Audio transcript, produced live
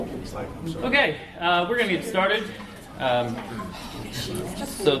Okay, we're going to get started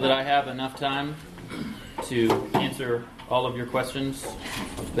so that I have enough time to answer all of your questions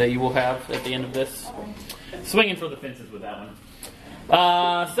that you will have at the end of this. Swinging for the fences with that one.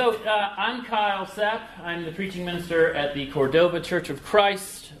 I'm Kyle Sapp. I'm the preaching minister at the Cordova Church of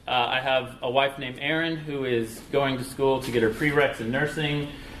Christ. I have a wife named Erin who is going to school to get her prereqs in nursing,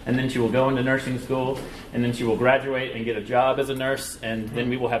 and then she will go into nursing school, and then she will graduate and get a job as a nurse, and then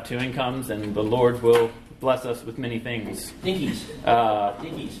we will have two incomes, and the Lord will bless us with many things.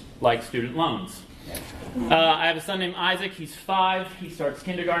 Like student loans. I have a son named Isaac. He's 5. He starts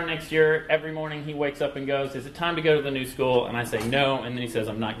kindergarten next year. Every morning he wakes up and goes, "Is it time to go to the new school?" And I say, "No." And then he says,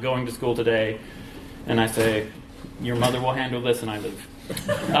 "I'm not going to school today." And I say, "Your mother will handle this," and I leave.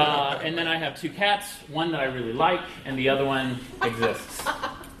 And then I have 2 cats, one that I really like, and the other one exists.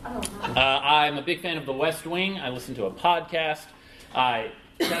 I'm a big fan of The West Wing. I listen to a podcast. I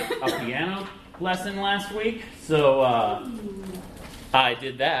took a piano lesson last week, so I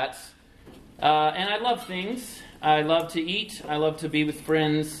did that. And I love things. I love to eat. I love to be with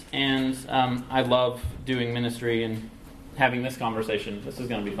friends. And I love doing ministry and having this conversation. This is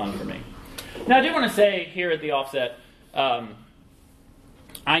going to be fun for me. Now, I do want to say here at the offset, I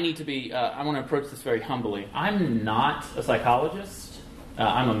want to approach this very humbly. I'm not a psychologist.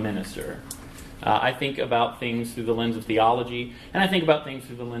 I'm a minister. I think about things through the lens of theology, and I think about things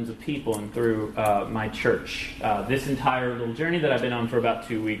through the lens of people and through my church. This entire little journey that I've been on for about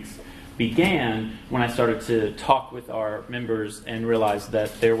 2 weeks began when I started to talk with our members and realized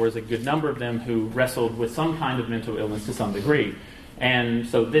that there was a good number of them who wrestled with some kind of mental illness to some degree. And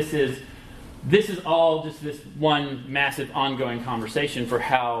so this is all just this one massive ongoing conversation for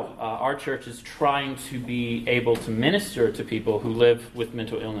how our church is trying to be able to minister to people who live with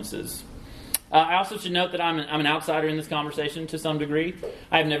mental illnesses. I also should note that I'm an outsider in this conversation to some degree.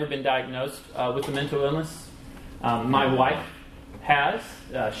 I have never been diagnosed with a mental illness. My wife has.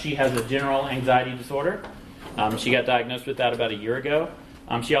 She has a general anxiety disorder. She got diagnosed with that about a year ago.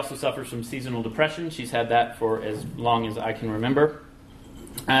 She also suffers from seasonal depression. She's had that for as long as I can remember.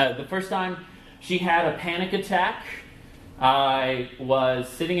 The first time she had a panic attack, I was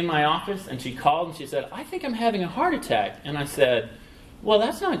sitting in my office, and she called and she said, "I think I'm having a heart attack." And I said, "Well,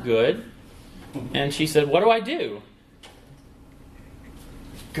 that's not good." And she said, "What do I do?"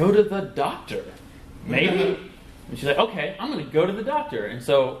 "Go to the doctor, maybe." And she's like, "Okay, I'm going to go to the doctor." And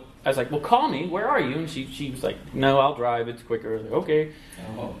so I was like, "Well, call me. Where are you?" And she was like, "No, I'll drive. It's quicker." I was like, "Okay."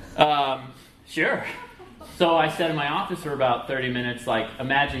 Sure. So I sat in my office for about 30 minutes,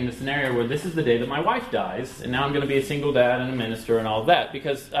 imagining the scenario where this is the day that my wife dies, and now I'm going to be a single dad and a minister and all of that.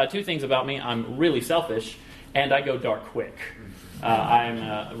 Because 2 things about me: I'm really selfish, and I go dark quick.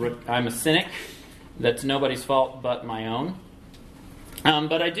 I'm a cynic. That's nobody's fault but my own.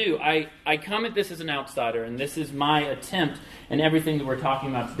 But I come at this as an outsider, and this is my attempt, and everything that we're talking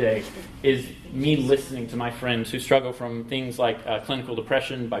about today is me listening to my friends who struggle from things like clinical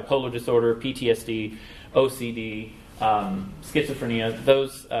depression, bipolar disorder, PTSD, OCD, schizophrenia,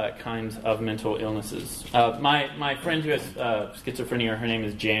 those kinds of mental illnesses. My friend who has schizophrenia, her name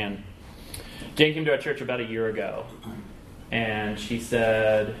is Jan. Jan came to our church about a year ago, and she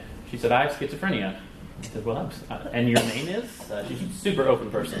said, "I have schizophrenia." I said, "Well, and your name is?" She's a super open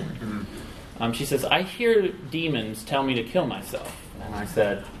person. She says, "I hear demons tell me to kill myself." And I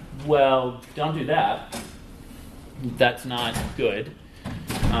said, "Well, don't do that. That's not good.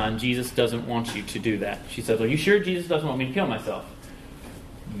 Jesus doesn't want you to do that." She says, "Are you sure Jesus doesn't want me to kill myself?"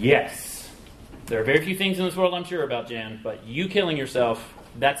 "Yes. There are very few things in this world I'm sure about, Jan, but you killing yourself,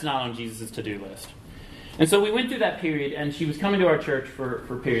 that's not on Jesus' to-do list." And so we went through that period, and she was coming to our church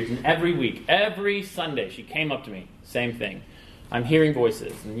for periods, and every week, every Sunday, she came up to me, same thing. I'm hearing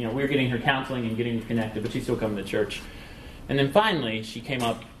voices, and we were getting her counseling and getting her connected, but she's still coming to church. And then finally, she came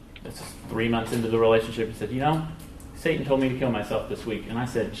up, this is 3 months into the relationship, and said, "Satan told me to kill myself this week." And I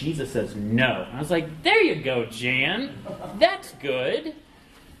said, "Jesus says no." And I was like, "There you go, Jan. That's good."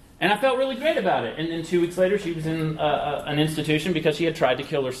 And I felt really great about it. And then 2 weeks later, she was in an institution because she had tried to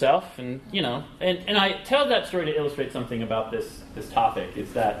kill herself. And I tell that story to illustrate something about this topic,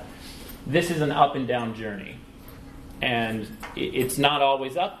 is that this is an up and down journey. And it's not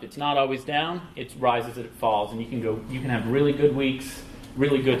always up, it's not always down, it rises and it falls. And you can have really good weeks,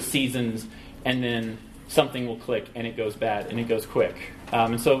 really good seasons, and then something will click and it goes bad and it goes quick.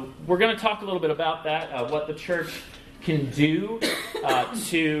 And so we're going to talk a little bit about that, what the church can do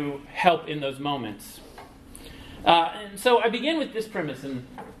to help in those moments. And so I begin with this premise, and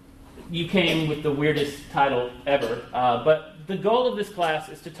you came with the weirdest title ever, but the goal of this class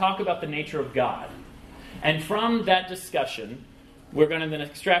is to talk about the nature of God. And from that discussion, we're going to then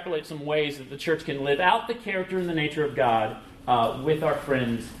extrapolate some ways that the church can live out the character and the nature of God with our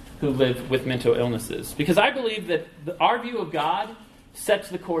friends who live with mental illnesses. Because I believe that our view of God sets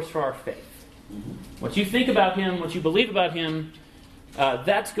the course for our faith. What you think about Him, what you believe about Him,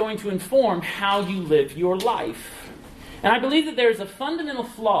 that's going to inform how you live your life. And I believe that there is a fundamental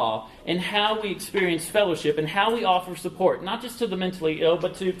flaw in how we experience fellowship and how we offer support, not just to the mentally ill,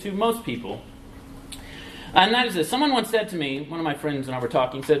 but to most people. And that is this. Someone once said to me, one of my friends and I were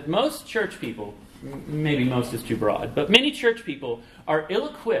talking, said, most church people, maybe most is too broad, but many church people are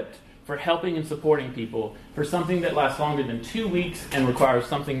ill-equipped for helping and supporting people for something that lasts longer than 2 weeks and requires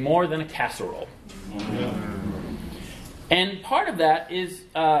something more than a casserole. And part of that is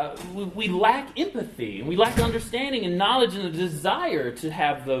we lack empathy, and we lack understanding and knowledge and a desire to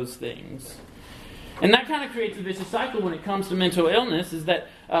have those things. And that kind of creates a vicious cycle when it comes to mental illness, is that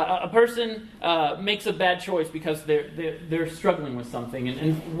a person makes a bad choice because they're struggling with something.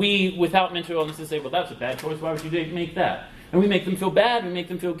 And we, without mental illness, say, well, that's a bad choice. Why would you make that? And we make them feel bad. We make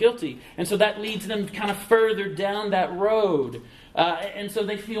them feel guilty. And so that leads them kind of further down that road. And so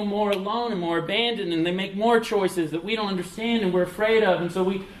they feel more alone and more abandoned, and they make more choices that we don't understand and we're afraid of. And so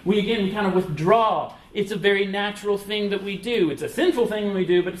we kind of withdraw. It's a very natural thing that we do. It's a sinful thing that we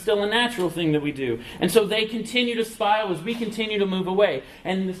do, but it's still a natural thing that we do. And so they continue to spiral as we continue to move away.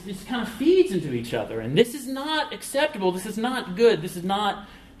 And this kind of feeds into each other. And this is not acceptable. This is not good. This is not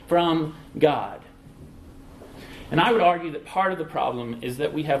from God. And I would argue that part of the problem is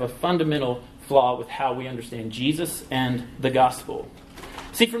that we have a fundamental flaw with how we understand Jesus and the gospel.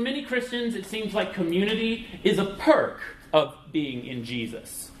 See, for many Christians, it seems like community is a perk of being in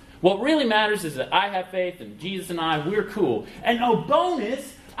Jesus. What really matters is that I have faith, and Jesus and we're cool. And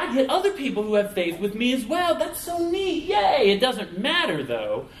bonus, I get other people who have faith with me as well. That's so neat. Yay! It doesn't matter,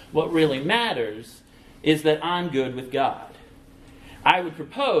 though. What really matters is that I'm good with God. I would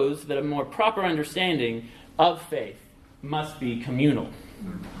propose that a more proper understanding of faith must be communal.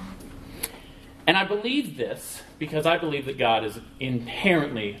 And I believe this because I believe that God is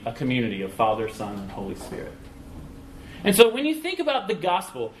inherently a community of Father, Son, and Holy Spirit. And so when you think about the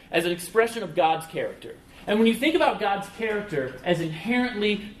gospel as an expression of God's character, and when you think about God's character as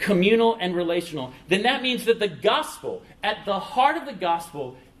inherently communal and relational, then that means that the gospel, at the heart of the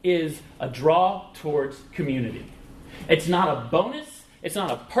gospel, is a draw towards community. It's not a bonus, it's not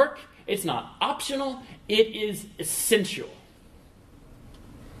a perk, it's not optional, it is essential.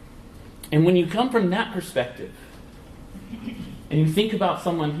 And when you come from that perspective, and you think about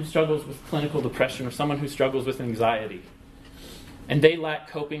someone who struggles with clinical depression or someone who struggles with anxiety, and they lack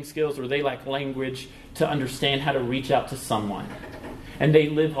coping skills or they lack language to understand how to reach out to someone, and they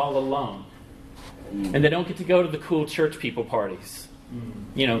live all alone, and they don't get to go to the cool church people parties,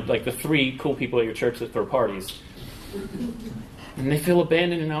 like the 3 cool people at your church that throw parties, and they feel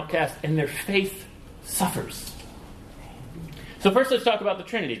abandoned and outcast, and their faith suffers. So first, let's talk about the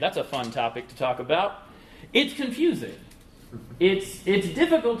Trinity. That's a fun topic to talk about. It's confusing. It's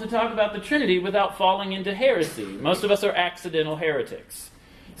difficult to talk about the Trinity without falling into heresy. Most of us are accidental heretics.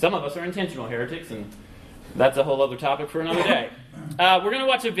 Some of us are intentional heretics, and that's a whole other topic for another day. We're going to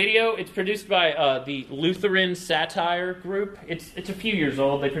watch a video. It's produced by the Lutheran Satire Group. It's a few years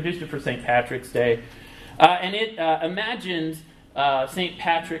old. They produced it for St. Patrick's Day. And it imagined St.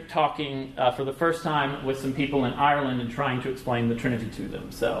 Patrick talking for the first time with some people in Ireland and trying to explain the Trinity to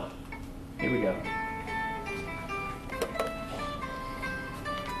them. So, here we go.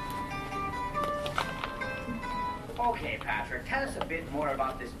 Okay, Patrick, tell us a bit more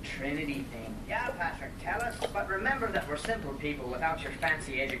about this Trinity thing. Yeah, Patrick, tell us. But remember that we're simple people without your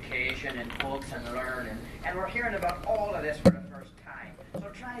fancy education and books and learning. And we're hearing about all of this for the first time. So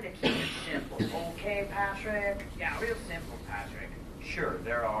try to keep it simple. Okay, Patrick? Yeah, real simple, Patrick. Sure,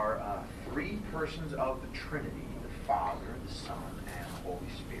 there are 3 persons of the Trinity, the Father, the Son, and the Holy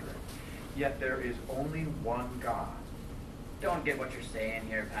Spirit. Yet there is only one God. Don't get what you're saying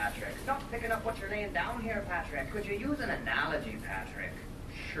here, Patrick. Stop picking up what you're laying down here, Patrick. Could you use an analogy, Patrick?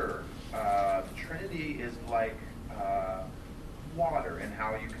 Sure. The Trinity is like water, and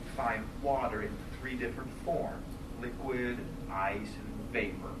how you can find water in 3 different forms: liquid, ice, and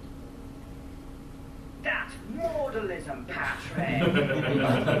vapor. That's modalism, Patrick.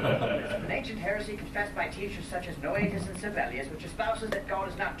 Modalism, an ancient heresy confessed by teachers such as Noetus and Sibelius, which espouses that God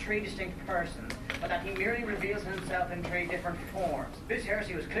is not 3 distinct persons, but that he merely reveals himself in 3 different forms. This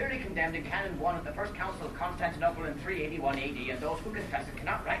heresy was clearly condemned in Canon 1 of the First Council of Constantinople in 381 AD, and those who confess it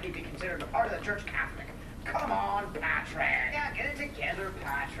cannot rightly be considered a part of the Church Catholic. Come on, Patrick. Yeah, get it together,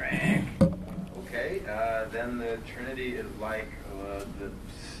 Patrick. Okay, then the Trinity is like the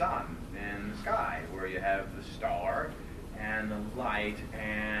sun in the sky, where you have the star, and the light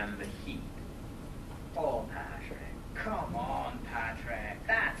and the heat. Oh, Patrick. Come on, Patrick.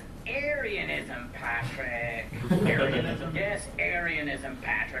 That's Arianism, Patrick. Arianism? Yes, Arianism,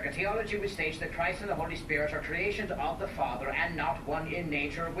 Patrick. A theology which states that Christ and the Holy Spirit are creations of the Father and not one in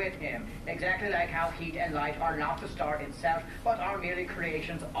nature with Him. Exactly like how heat and light are not the star itself, but are merely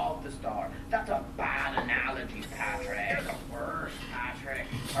creations of the star. That's a bad analogy, Patrick. It's the worst, Patrick.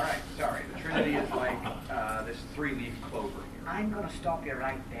 All right, sorry. The Trinity is like this three-leaf clover here. I'm going to stop you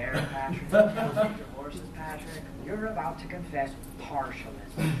right there, Patrick. Don't take your horses, Patrick. You're about to confess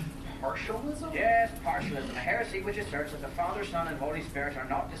partialism. Partialism? Yes, partialism, a heresy which asserts that the Father, Son, and Holy Spirit are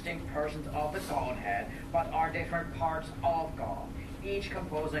not distinct persons of the Godhead, but are different parts of God, each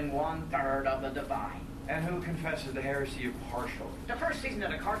composing 1/3 of the divine. And who confesses the heresy of partialism? The first season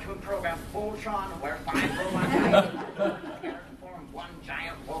of the cartoon program Voltron, where 5 robot guys together to form one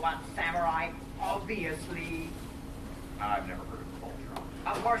giant robot samurai, obviously. I've never heard of Voltron.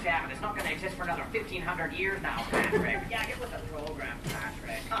 Of course you haven't. It's not going to exist for another 1,500 years now, Patrick. Yeah, get with the program,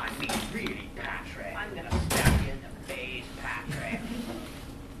 Patrick. I mean, really, Patrick. I'm going to stab you in the face, Patrick.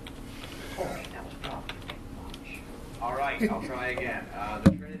 Okay, that was probably a bit much. All right, I'll try again.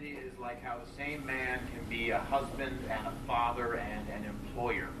 The Trinity is like how the same man can be a husband and a father and an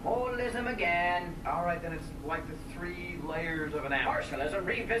employer. Holism again. All right, then it's like the 3 layers of an apple. Partialism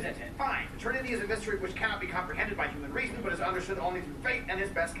revisited. Fine. The Trinity is a mystery which cannot be comprehended by human reason, but is understood only through faith, and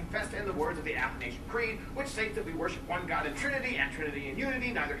is best confessed in the words of the Athanasian Creed, which states that we worship one God in Trinity, and Trinity in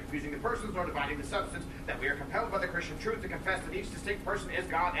unity, neither confusing the persons nor dividing the substance, that we are compelled by the Christian truth to confess that each distinct person is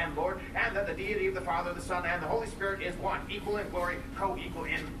God and Lord, and that the deity of the Father, the Son, and the Holy Spirit is one, equal in glory, co-equal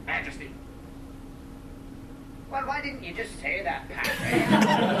in majesty. Well, why didn't you just say that, Patrick?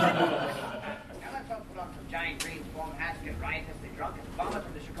 Now let's all put on some giant green foam hats, get riotously drunk, and vomit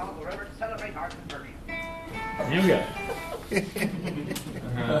in the Chicago River to celebrate our conversion. Here we go.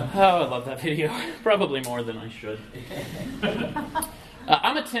 Oh, I love that video. Probably more than I should.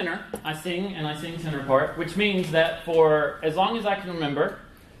 I'm a tenor. I sing tenor part, which means that for as long as I can remember,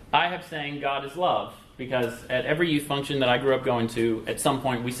 I have sang God is Love, because at every youth function that I grew up going to, at some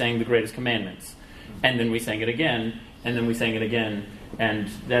point we sang the Greatest Commandments. And then we sang it again, and then we sang it again. And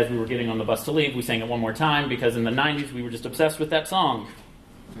as we were getting on the bus to leave, we sang it one more time, because in the 90s we were just obsessed with that song.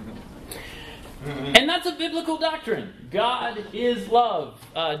 And that's a biblical doctrine. God is love.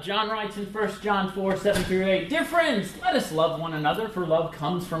 John writes in 1 John 4, 7-8, "Dear friends, let us love one another, for love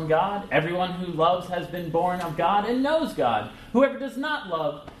comes from God. Everyone who loves has been born of God and knows God. Whoever does not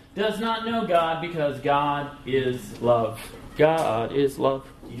love does not know God, because God is love." God is love.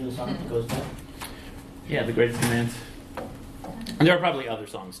 You know the song that goes back? Yeah, the Greatest Commands. And there are probably other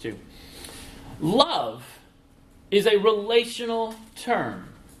songs too. Love is a relational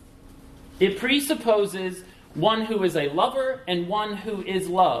term. It presupposes one who is a lover and one who is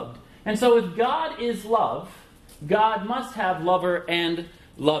loved. And so if God is love, God must have lover and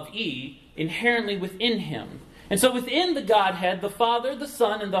lovee inherently within him. And so within the Godhead, the Father, the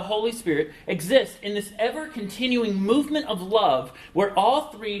Son, and the Holy Spirit exist in this ever-continuing movement of love where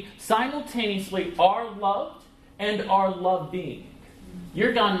all 3 simultaneously are loved and are love-being.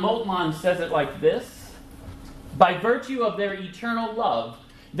 Jürgen Moltmann says it like this: by virtue of their eternal love,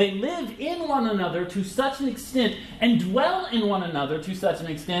 they live in one another to such an extent and dwell in one another to such an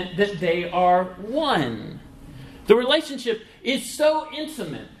extent that they are one. The relationship is so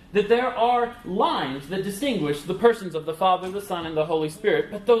intimate that there are lines that distinguish the persons of the Father, the Son, and the Holy Spirit,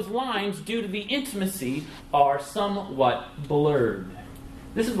 but those lines, due to the intimacy, are somewhat blurred.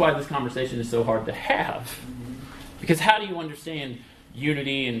 This is why this conversation is so hard to have. Because how do you understand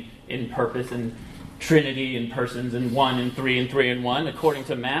unity in purpose and Trinity in persons and 1 and 3 and 3 and 1 according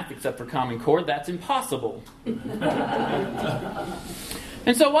to math, except for Common Core? That's impossible.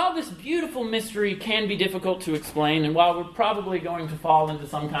 And so while this beautiful mystery can be difficult to explain, and while we're probably going to fall into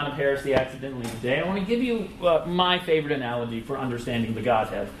some kind of heresy accidentally today, I want to give you my favorite analogy for understanding the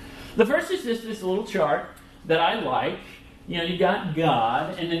Godhead. The first is just this little chart that I like. You know, you got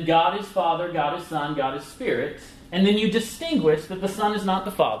God, and then God is Father, God is Son, God is Spirit. And then you distinguish that the Son is not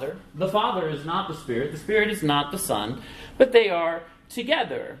the Father is not the Spirit is not the Son, but they are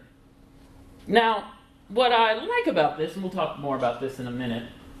together. Now, what I like about this, and we'll talk more about this in a minute,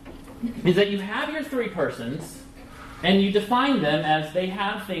 is that you have your 3 persons, and you define them as they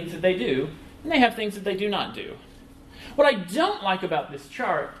have things that they do, and they have things that they do not do. What I don't like about this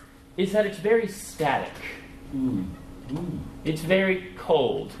chart is that it's very static. It's very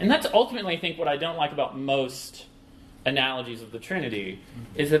cold. And that's ultimately, I think, what I don't like about most analogies of the Trinity,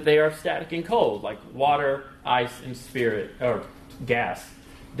 is that they are static and cold, like water, ice, and spirit, or gas.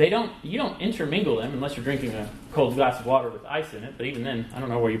 you don't intermingle them unless you're drinking a cold glass of water with ice in it. But even then, I don't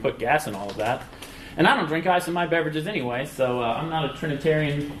know where you put gas in all of that. And I don't drink ice in my beverages anyway, so I'm not a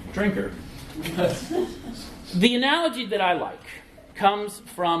Trinitarian drinker. The analogy that I like comes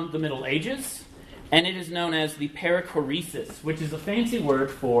from the Middle Ages, and it is known as the perichoresis, which is a fancy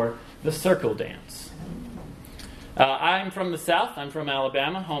word for the circle dance. I'm from the South. I'm from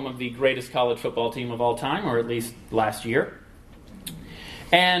Alabama, home of the greatest college football team of all time, or at least last year.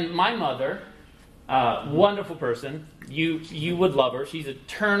 And my mother, wonderful person, you would love her. She's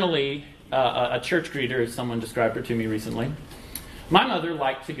eternally a church greeter, as someone described her to me recently. My mother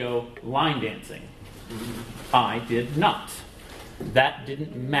liked to go line dancing. I did not. That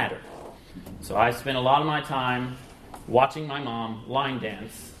didn't matter. So I spent a lot of my time watching my mom line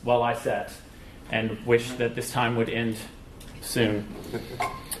dance while I sat and wished that this time would end soon.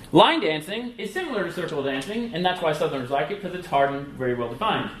 Line dancing is similar to circle dancing, and that's why Southerners like it, because it's hard and very well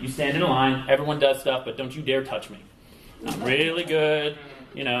defined. You stand in a line, everyone does stuff, but don't you dare touch me. I'm really good,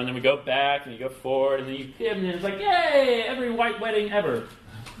 and then we go back, and you go forward, and then you give, and it's like, yay, every white wedding ever.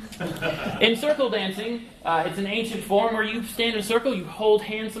 In circle dancing, it's an ancient form where you stand in a circle, you hold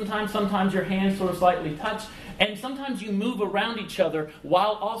hands sometimes your hands sort of slightly touch, and sometimes you move around each other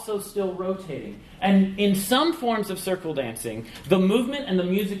while also still rotating. And in some forms of circle dancing, the movement and the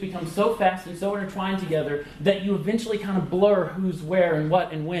music become so fast and so intertwined together that you eventually kind of blur who's where and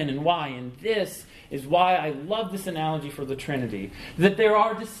what and when and why. And this is why I love this analogy for the Trinity, that there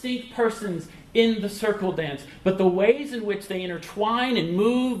are distinct persons in the circle dance, but the ways in which they intertwine and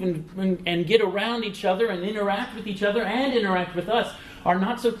move and get around each other and interact with each other and interact with us are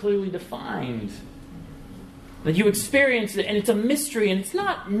not so clearly defined. That you experience it, and it's a mystery, and it's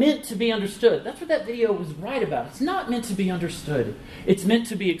not meant to be understood. That's what that video was right about. It's not meant to be understood. It's meant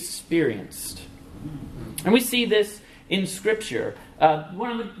to be experienced. And we see this in Scripture.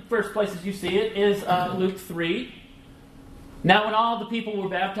 One of the first places you see it is Luke 3. Now when all the people were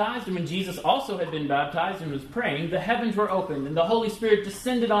baptized, and when Jesus also had been baptized and was praying, the heavens were opened, and the Holy Spirit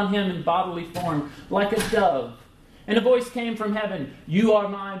descended on him in bodily form like a dove. And a voice came from heaven, "You are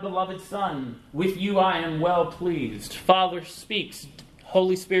my beloved Son. With you I am well pleased." Father speaks.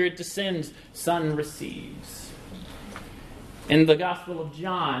 Holy Spirit descends. Son receives. In the Gospel of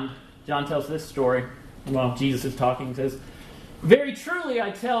John, John tells this story. Well, Jesus is talking. He says, "Very truly I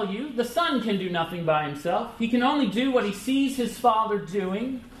tell you, the Son can do nothing by himself. He can only do what he sees his Father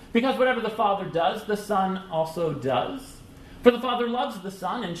doing. Because whatever the Father does, the Son also does. For the Father loves the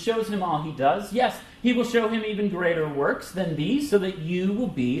Son and shows him all he does. Yes, he will show him even greater works than these, so that you will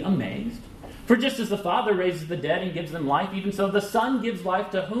be amazed. For just as the Father raises the dead and gives them life, even so the Son gives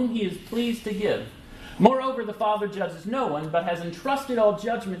life to whom he is pleased to give. Moreover, the Father judges no one, but has entrusted all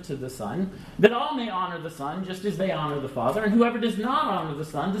judgment to the Son, that all may honor the Son, just as they honor the Father. And whoever does not honor the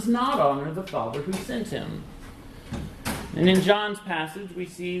Son does not honor the Father who sent him." And in John's passage, we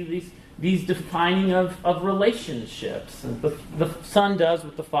see these defining of relationships. The Son does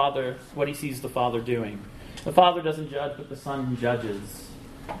with the Father what he sees the Father doing. The Father doesn't judge, but the Son judges.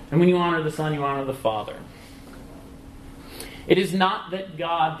 And when you honor the Son, you honor the Father. It is not that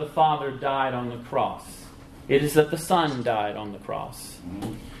God the Father died on the cross. It is that the Son died on the cross.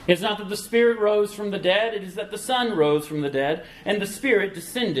 It is not that the Spirit rose from the dead. It is that the Son rose from the dead, and the Spirit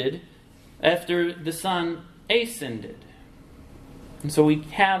descended after the Son ascended. And so we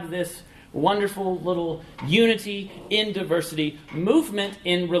have this wonderful little unity in diversity, movement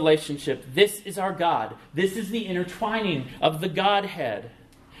in relationship. This is our God. This is the intertwining of the Godhead.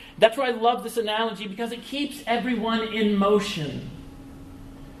 That's why I love this analogy, because it keeps everyone in motion.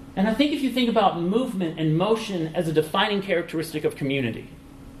 And I think if you think about movement and motion as a defining characteristic of community,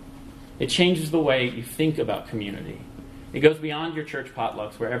 it changes the way you think about community. It goes beyond your church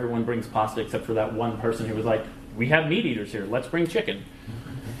potlucks where everyone brings pasta except for that one person who was like, "We have meat eaters here, let's bring chicken."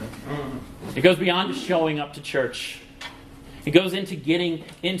 It goes beyond just showing up to church. It goes into getting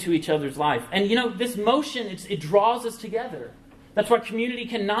into each other's life. And this motion, it draws us together. That's why community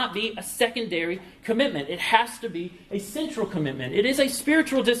cannot be a secondary commitment. It has to be a central commitment. It is a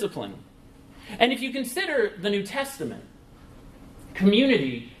spiritual discipline. And if you consider the New Testament,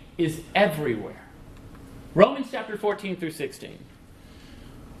 community is everywhere. Romans chapter 14 through 16.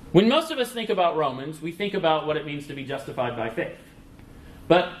 When most of us think about Romans, we think about what it means to be justified by faith.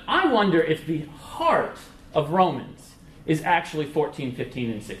 But I wonder if the heart of Romans is actually 14, 15,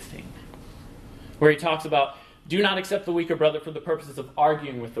 and 16. Where he talks about, do not accept the weaker brother for the purposes of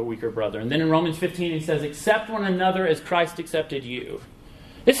arguing with the weaker brother. And then in Romans 15 he says, accept one another as Christ accepted you.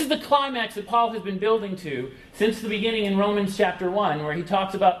 This is the climax that Paul has been building to since the beginning in Romans chapter 1, where he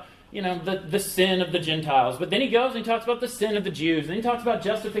talks about the sin of the Gentiles. But then he goes and he talks about the sin of the Jews. And he talks about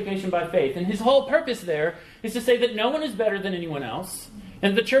justification by faith. And his whole purpose there is to say that no one is better than anyone else.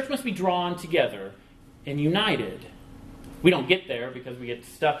 And the church must be drawn together and united. We don't get there because we get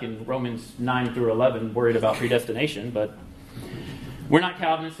stuck in Romans 9 through 11, worried about predestination. But we're not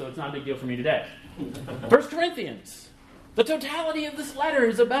Calvinists, so it's not a big deal for me today. 1 Corinthians. The totality of this letter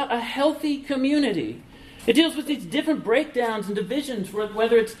is about a healthy community. It deals with these different breakdowns and divisions,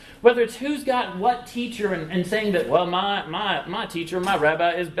 whether it's who's got what teacher and saying that, well, my teacher, my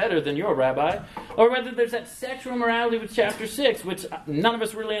rabbi is better than your rabbi, or whether there's that sexual morality with chapter 6, which none of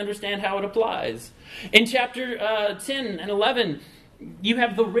us really understand how it applies. In chapter 10 and 11, you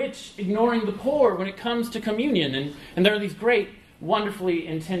have the rich ignoring the poor when it comes to communion, and there are these great, wonderfully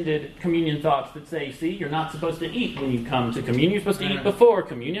intended communion thoughts that say, see, you're not supposed to eat when you come to communion. You're supposed to eat before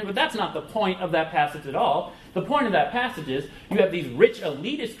communion. But that's not the point of that passage at all. The point of that passage is you have these rich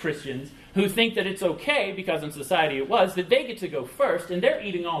elitist Christians who think that it's okay, because in society it was, that they get to go first and they're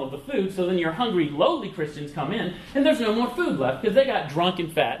eating all of the food. So then your hungry, lowly Christians come in and there's no more food left because they got drunk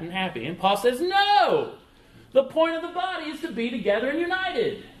and fat and happy. And Paul says, no! The point of the body is to be together and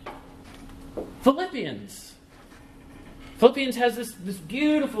united. Philippians has this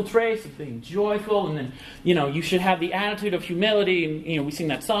beautiful trace of being joyful, and then, you should have the attitude of humility, and, we sing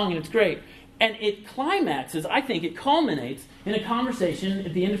that song, and it's great. And it climaxes, I think, it culminates in a conversation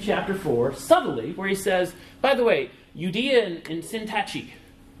at the end of chapter 4, subtly, where he says, by the way, Euodia and Syntyche,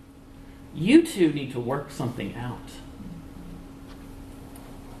 you two need to work something out.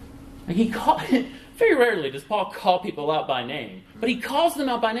 And very rarely does Paul call people out by name, but he calls them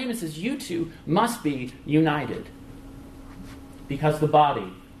out by name and says, you two must be united. Because the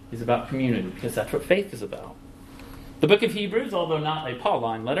body is about community, because that's what faith is about. The book of Hebrews, although not a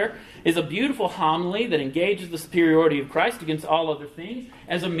Pauline letter, is a beautiful homily that engages the superiority of Christ against all other things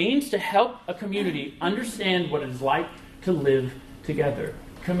as a means to help a community understand what it is like to live together.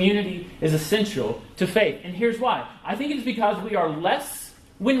 Community is essential to faith. And here's why. I think it is because we are less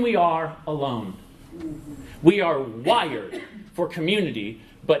when we are alone. We are wired for community,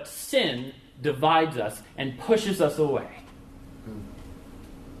 but sin divides us and pushes us away.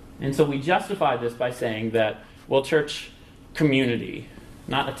 And so we justify this by saying that, well, church community,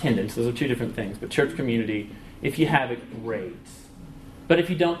 not attendance, those are two different things, but church community, if you have it, great. But if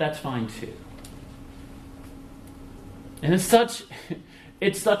you don't, that's fine too. And it's such an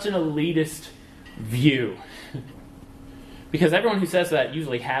elitist view. Because everyone who says that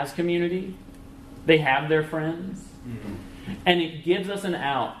usually has community. They have their friends. Mm-hmm. And it gives us an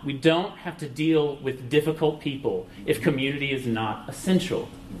out. We don't have to deal with difficult people if community is not essential.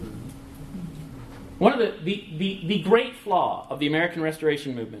 One of the great flaw of the American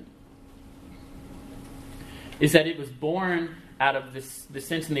Restoration Movement is that it was born out of this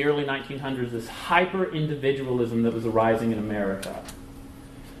sense in the early 1900s, this hyper-individualism that was arising in America.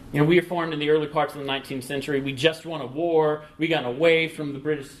 We were formed in the early parts of the 19th century. We just won a war. We got away from the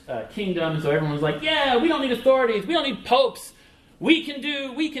British kingdom. So everyone was like, yeah, we don't need authorities. We don't need popes. We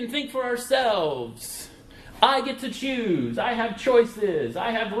can think for ourselves. I get to choose. I have choices. I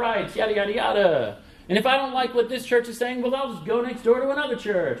have rights, yada, yada, yada. And if I don't like what this church is saying, well, I'll just go next door to another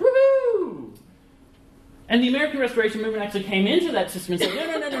church. Woohoo! And the American Restoration Movement actually came into that system and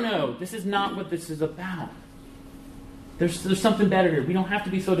said, no. This is not what this is about. There's something better here. We don't have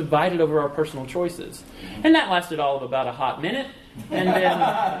to be so divided over our personal choices. And that lasted all of about a hot minute. And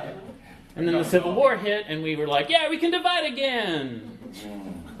then the Civil War hit, and we were like, yeah, we can divide again.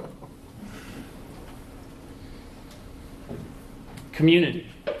 Community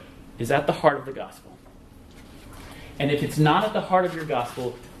is at the heart of the gospel. And if it's not at the heart of your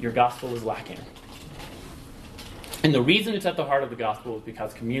gospel is lacking. And the reason it's at the heart of the gospel is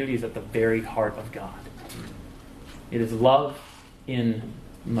because community is at the very heart of God. It is love in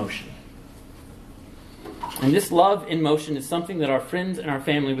motion. And this love in motion is something that our friends and our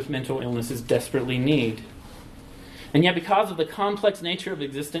family with mental illnesses desperately need. And yet, because of the complex nature of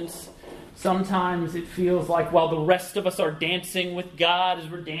existence, sometimes it feels like while the rest of us are dancing with God as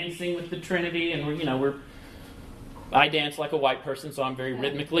we're dancing with the Trinity, and I dance like a white person, so I'm very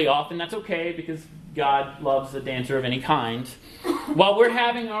rhythmically off, and that's okay because God loves a dancer of any kind. While we're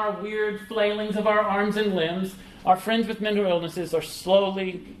having our weird flailings of our arms and limbs, our friends with mental illnesses are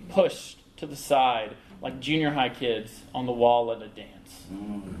slowly pushed to the side like junior high kids on the wall at a dance.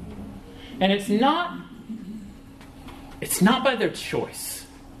 And it's not by their choice.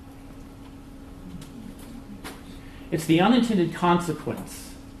 It's the unintended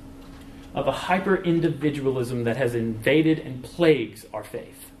consequence of a hyper-individualism that has invaded and plagues our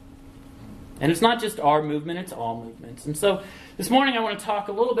faith. And it's not just our movement, it's all movements. And so this morning I want to talk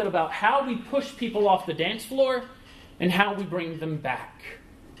a little bit about how we push people off the dance floor and how we bring them back.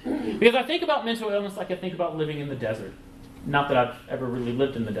 Because I think about mental illness like I think about living in the desert. Not that I've ever really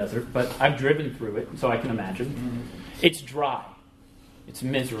lived in the desert, but I've driven through it, so I can imagine. It's dry. It's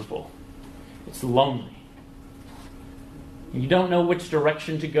miserable. It's lonely. You don't know which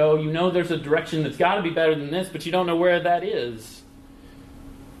direction to go. You know there's a direction that's got to be better than this, but you don't know where that is.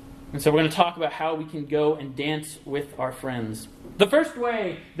 And so we're going to talk about how we can go and dance with our friends. The first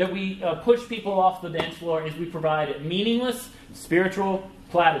way that we push people off the dance floor is we provide meaningless spiritual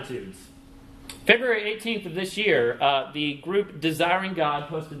platitudes. February 18th of this year, the group Desiring God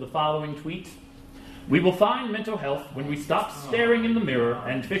posted the following tweet. We will find mental health when we stop staring in the mirror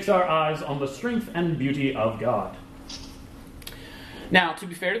and fix our eyes on the strength and beauty of God. Now, to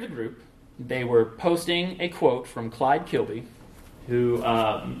be fair to the group, they were posting a quote from Clyde Kilby, who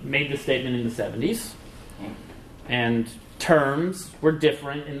made this statement in the 70s. And terms were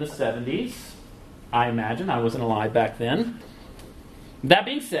different in the 70s. I imagine. I wasn't alive back then. That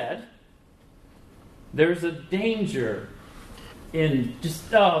being said, there's a danger in just,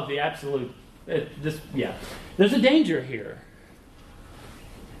 the absolute, there's a danger here.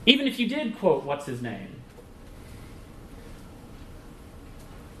 Even if you did quote, what's his name?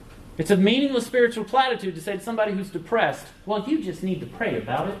 It's a meaningless spiritual platitude to say to somebody who's depressed, well, you just need to pray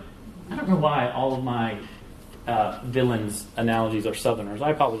about it. I don't know why all of my villains' analogies are Southerners.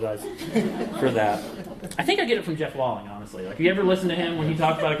 I apologize for that. I think I get it from Jeff Walling, honestly. Like, you ever listen to him when he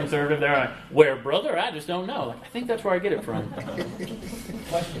talks about a conservative? They're like, where, brother? I just don't know. Like, I think that's where I get it from.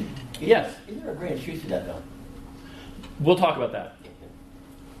 Question. Yes? Is there a grain of truth to that, though? We'll talk about that.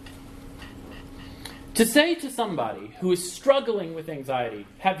 To say to somebody who is struggling with anxiety,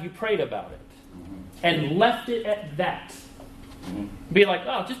 have you prayed about it? And left it at that. Be like,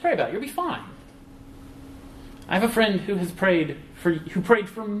 oh, just pray about it. You'll be fine. I have a friend who prayed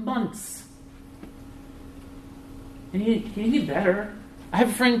for months. And he didn't get better. I have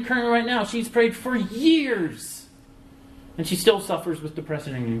a friend currently right now, she's prayed for years. And she still suffers with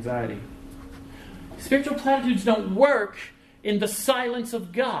depression and anxiety. Spiritual platitudes don't work in the silence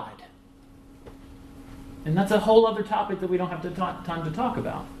of God. And that's a whole other topic that we don't have time to talk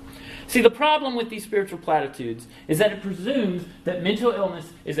about. See, the problem with these spiritual platitudes is that it presumes that mental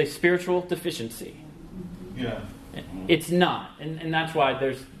illness is a spiritual deficiency. Yeah. It's not. And that's why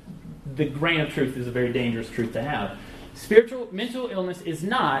the grain of truth is a very dangerous truth to have. Mental illness is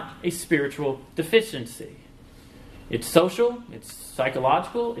not a spiritual deficiency. It's social, it's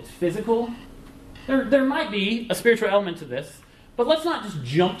psychological, it's physical. There might be a spiritual element to this, but let's not just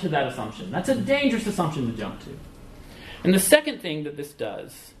jump to that assumption. That's a dangerous assumption to jump to. And the second thing that this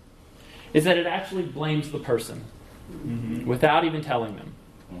does is that it actually blames the person without even telling them.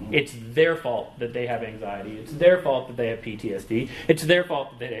 It's their fault that they have anxiety. It's their fault that they have PTSD. It's their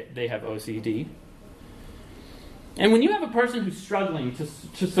fault that they have OCD. And when you have a person who's struggling to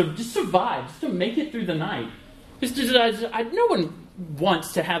just survive, just to make it through the night, no one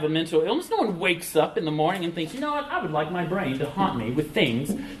wants to have a mental illness. No one wakes up in the morning and thinks, you know what, I would like my brain to haunt me with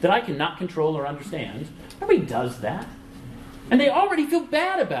things that I cannot control or understand. Nobody does that. And they already feel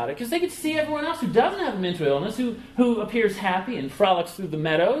bad about it because they get to see everyone else who doesn't have a mental illness, who appears happy and frolics through the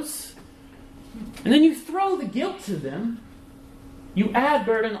meadows. And then you throw the guilt to them. You add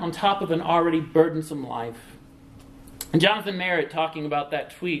burden on top of an already burdensome life. And Jonathan Merritt, talking about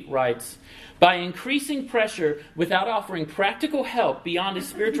that tweet, writes, by increasing pressure without offering practical help beyond a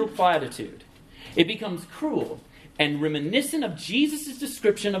spiritual platitude, it becomes cruel and reminiscent of Jesus'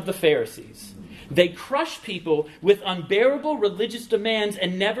 description of the Pharisees. They crush people with unbearable religious demands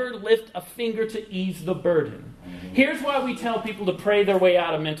and never lift a finger to ease the burden. Here's why we tell people to pray their way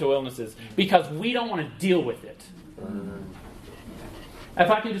out of mental illnesses, because we don't want to deal with it. If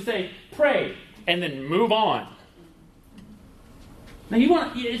I can just say, pray, and then move on. Now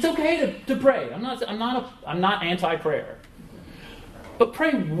it's okay to pray. I'm not anti-prayer. But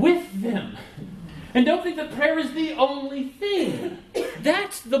pray with them. And don't think that prayer is the only thing.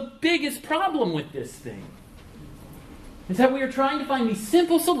 That's the biggest problem with this thing. Is that we are trying to find these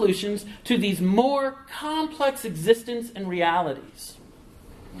simple solutions to these more complex existence and realities.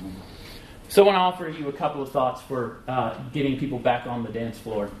 So I want to offer you a couple of thoughts for getting people back on the dance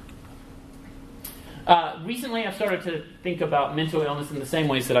floor. Recently I've started to think about mental illness in the same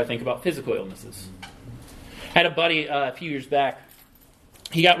ways that I think about physical illnesses. I had a buddy a few years back.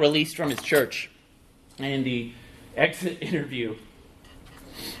 He got released from his church. And in the exit interview,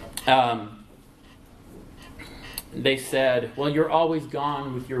 they said, well, you're always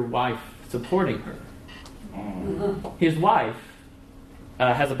gone with your wife supporting her. His wife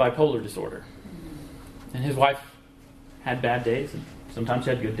has a bipolar disorder. And his wife had bad days, and sometimes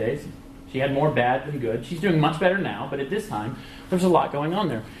she had good days. She had more bad than good. She's doing much better now, but at this time, there's a lot going on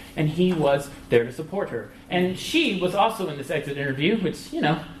there. And he was there to support her. And she was also in this exit interview, which,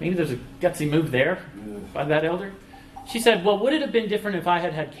 maybe there's a gutsy move there by that elder. She said, well, would it have been different if I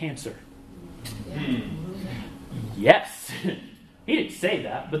had had cancer? Yes. He didn't say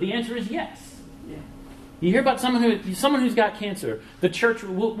that, but the answer is yes. You hear about someone who's got cancer, the church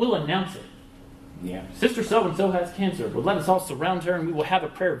will announce it. Yeah. Sister so-and-so has cancer. Well, let us all surround her and we will have a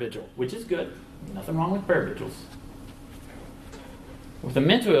prayer vigil, which is good. Nothing wrong with prayer vigils. With a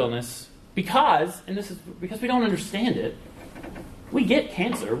mental illness, because we don't understand it, we get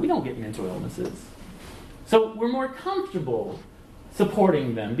cancer, we don't get mental illnesses. So we're more comfortable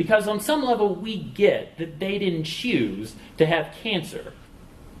supporting them because on some level we get that they didn't choose to have cancer.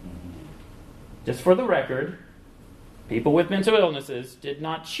 Just for the record, people with mental illnesses did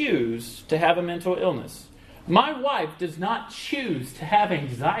not choose to have a mental illness. My wife does not choose to have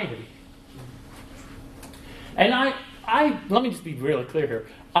anxiety. And I let me just be really clear here.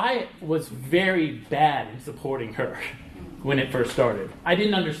 I was very bad in supporting her when it first started. I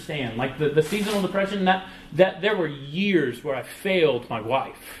didn't understand. Like the seasonal depression, that there were years where I failed my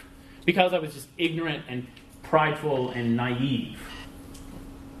wife because I was just ignorant and prideful and naive.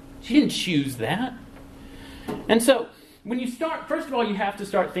 She didn't choose that. And so, when you start, first of all, you have to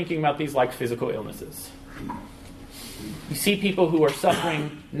start thinking about these like physical illnesses. You see people who are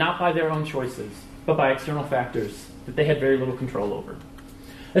suffering not by their own choices, but by external factors that they had very little control over.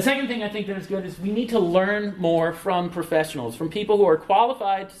 The second thing I think that is good is we need to learn more from professionals, from people who are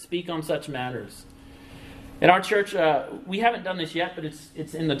qualified to speak on such matters. In our church, we haven't done this yet, but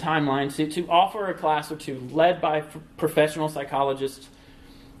it's in the timeline to offer a class or two led by professional psychologists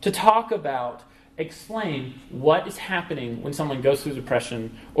to talk about, explain what is happening when someone goes through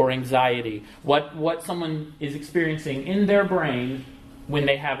depression or anxiety, what someone is experiencing in their brain when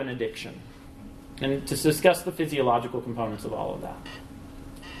they have an addiction, and to discuss the physiological components of all of that.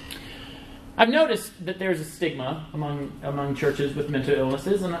 I've noticed that there's a stigma among churches with mental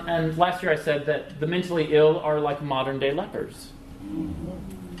illnesses, and last year I said that the mentally ill are like modern-day lepers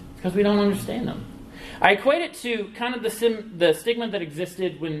because we don't understand them. I equate it to kind of the stigma that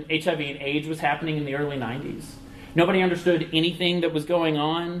existed when HIV and AIDS was happening in the early 90s. Nobody understood anything that was going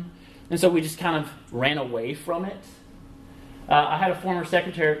on, and so we just kind of ran away from it. I had a former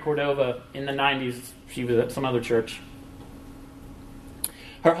secretary at Cordova in the 90s. She was at some other church.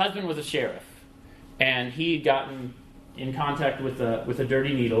 Her husband was a sheriff, and he had gotten in contact with a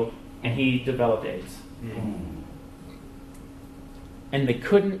dirty needle, and he developed AIDS. And they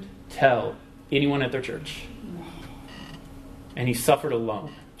couldn't tell anyone at their church. And he suffered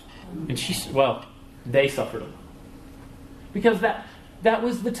alone. And they suffered alone. Because that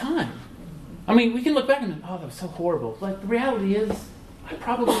was the time. I mean, we can look back and think, that was so horrible. But the reality is, I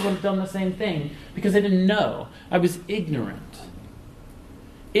probably would have done the same thing because I didn't know. I was ignorant.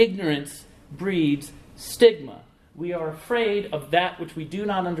 Ignorance breeds stigma. We are afraid of that which we do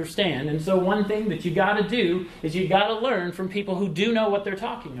not understand. And so one thing that you got to do is you got to learn from people who do know what they're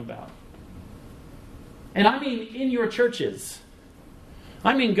talking about. And I mean in your churches.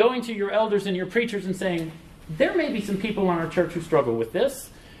 I mean going to your elders and your preachers and saying, there may be some people in our church who struggle with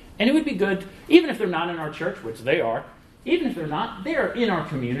this. And it would be good, even if they're not in our church, which they are, even if they're not, they are in our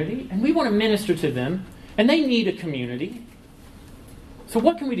community. And we want to minister to them. And they need a community. So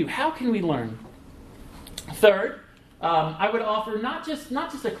what can we do? How can we learn? Third, I would offer not just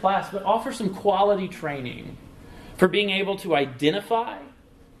a class, but offer some quality training for being able to identify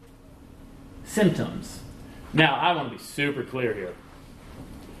symptoms. Now, I want to be super clear here.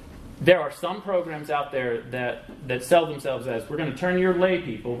 There are some programs out there that sell themselves as, we're going to turn your lay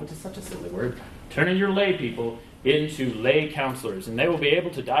people, which is such a silly word, turning your lay people into lay counselors, and they will be able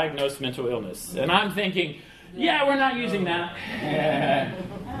to diagnose mental illness. And I'm thinking, we're not using that.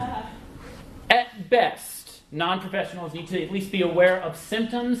 At best, non-professionals need to at least be aware of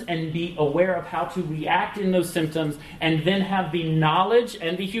symptoms and be aware of how to react in those symptoms, and then have the knowledge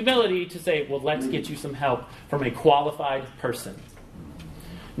and the humility to say, well, let's get you some help from a qualified person.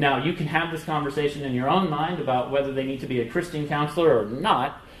 Now, you can have this conversation in your own mind about whether they need to be a Christian counselor or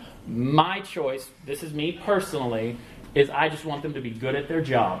not. My choice, this is me personally, is I just want them to be good at their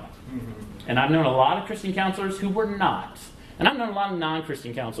job. And I've known a lot of Christian counselors who were not. And I've known a lot of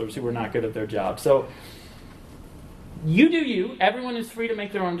non-Christian counselors who were not good at their job. So, you do you. Everyone is free to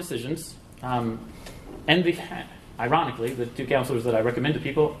make their own decisions. Ironically, the two counselors that I recommend to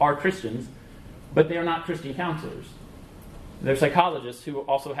people are Christians, but they are not Christian counselors. They're psychologists who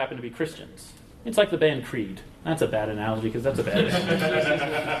also happen to be Christians. It's like the band Creed. That's a bad analogy because that's a bad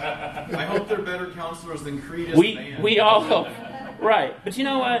analogy. I hope they're better counselors than Creed as a band. We all hope. Right. But you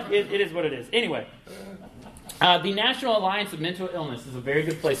know what? It is what it is. Anyway, the National Alliance of Mental Illness is a very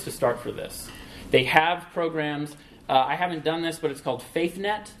good place to start for this. They have programs. I haven't done this, but it's called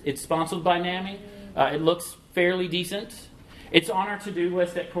FaithNet. It's sponsored by NAMI. It looks fairly decent. It's on our to-do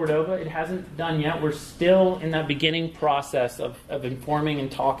list at Cordova. It hasn't done yet. We're still in that beginning process of informing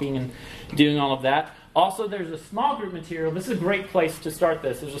and talking and doing all of that. Also, there's a small group material. This is a great place to start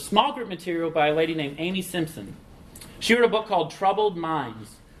this. There's a small group material by a lady named Amy Simpson. She wrote a book called Troubled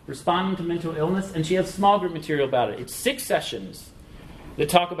Minds, Responding to Mental Illness, and she has small group material about it. It's 6 sessions that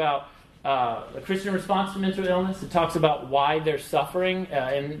talk about a Christian response to mental illness. It talks about why they're suffering,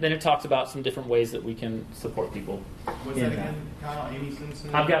 and then it talks about some different ways that we can support people. What's that again, Kyle? Amy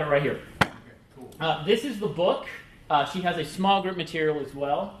Simpson? I've got it right here. Okay, cool. This is the book. She has a small group material as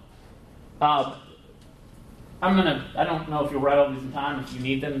well. I don't know if you'll write all these in time. If you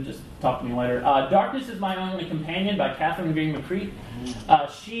need them, just talk to me later. Darkness is My Only Companion by Catherine Green McCree.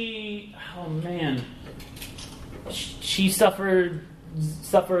 She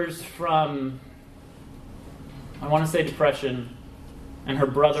suffers from, I want to say depression, and her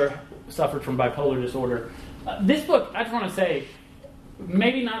brother suffered from bipolar disorder. This book, I just want to say,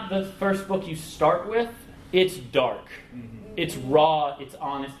 maybe not the first book you start with. It's dark. It's raw. It's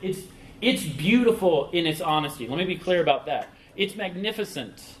honest. It's beautiful in its honesty. Let me be clear about that. It's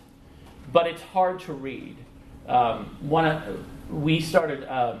magnificent, but it's hard to read. We started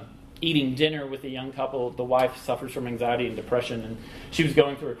eating dinner with a young couple. The wife suffers from anxiety and depression, and she was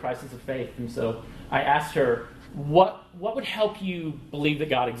going through a crisis of faith. And so I asked her, what would help you believe that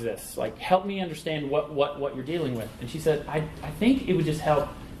God exists? Like, help me understand what you're dealing with. And she said, I think it would just help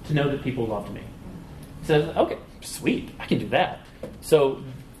to know that people loved me. I said, okay, sweet, I can do that. So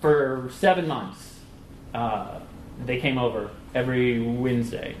for 7 months, they came over every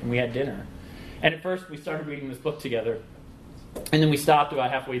Wednesday, and we had dinner. And at first, we started reading this book together, and then we stopped about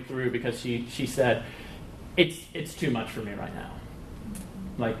halfway through because she said, it's too much for me right now.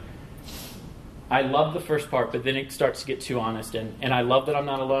 Like, I love the first part, but then it starts to get too honest, and I love that I'm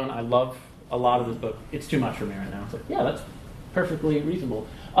not alone. I love a lot of this book. It's too much for me right now. It's like, yeah, that's perfectly reasonable.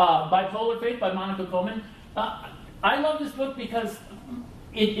 Bipolar Faith by Monica Coleman. I love this book because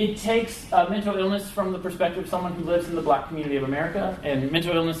it takes mental illness from the perspective of someone who lives in the black community of America, and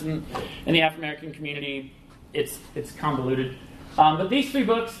mental illness in the African-American community, it's convoluted. But these 3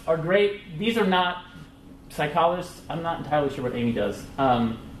 books are great. These are not psychologists. I'm not entirely sure what Amy does.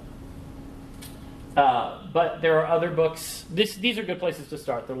 But there are other books. These are good places to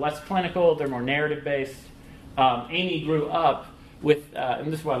start. They're less clinical. They're more narrative-based. Amy grew up with, and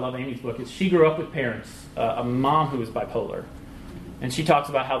this is why I love Amy's book, is she grew up with parents, a mom who was bipolar. And she talks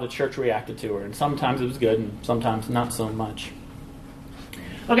about how the church reacted to her. And sometimes it was good, and sometimes not so much.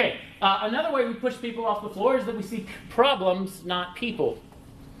 Okay, another way we push people off the floor is that we see problems, not people.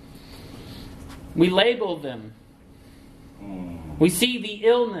 We label them. We see the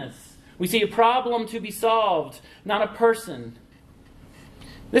illness. We see a problem to be solved, not a person.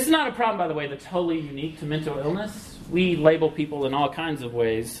 This is not a problem, by the way, that's wholly unique to mental illness. We label people in all kinds of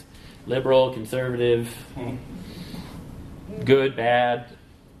ways. Liberal, conservative, good, bad.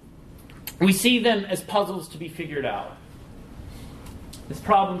 We see them as puzzles to be figured out, as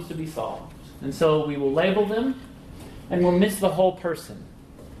problems to be solved. And so we will label them, and we'll miss the whole person.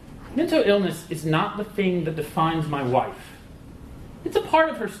 Mental illness is not the thing that defines my wife. It's a part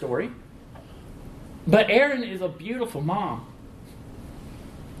of her story. But Erin is a beautiful mom.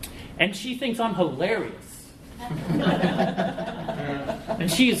 And she thinks I'm hilarious.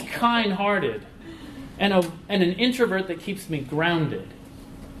 And she is kind-hearted. And an introvert that keeps me grounded.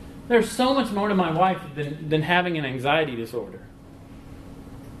 There's so much more to my wife than having an anxiety disorder.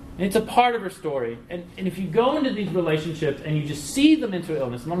 And it's a part of her story. And if you go into these relationships and you just see the mental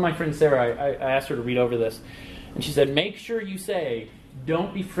illness, one of my friends, Sarah, I asked her to read over this. And she said, make sure you say,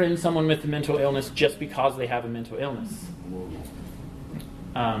 don't befriend someone with a mental illness just because they have a mental illness.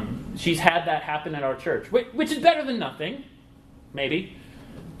 She's had that happen at our church, which is better than nothing, maybe.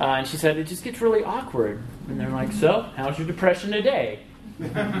 And she said, it just gets really awkward. And they're like, so, how's your depression today?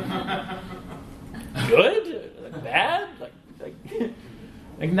 Good? Like, bad?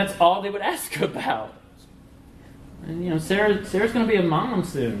 Like that's all they would ask about. And, Sarah's going to be a mom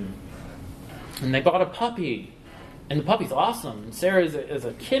soon. And they bought a puppy. And the puppy's awesome. And Sarah is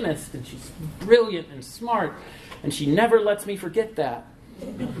a chemist, and she's brilliant and smart. And she never lets me forget that.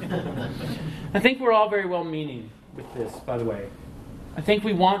 I think we're all very well-meaning with this, by the way. I think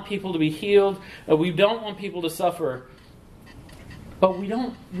we want people to be healed. We don't want people to suffer. But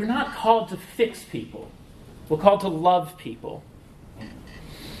we're not called to fix people. We're called to love people.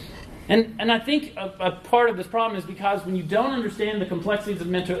 And I think a part of this problem is because when you don't understand the complexities of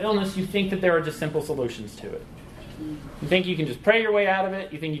mental illness, you think that there are just simple solutions to it. You think you can just pray your way out of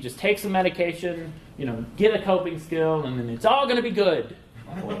it. You think you just take some medication, get a coping skill, and then it's all going to be good.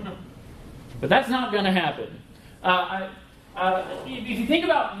 But that's not going to happen. If you think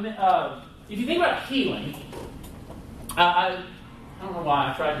about healing, I don't know why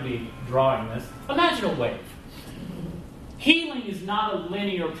I tried to be drawing this. Imagine a wave. Healing is not a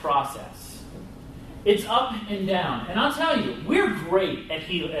linear process. It's up and down. And I'll tell you, we're great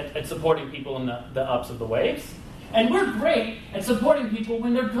at supporting people in the ups of the waves. And we're great at supporting people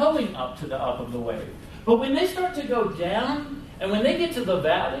when they're going up to the up of the wave. But when they start to go down, and when they get to the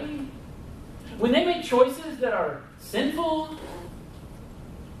valley, when they make choices that are sinful,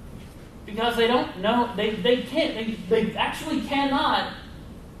 because they don't know, they actually cannot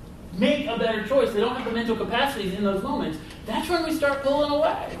make a better choice. They don't have the mental capacities in those moments. That's when we start pulling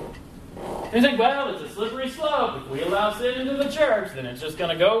away. And you think, well, it's a slippery slope. If we allow sin into the church, then it's just going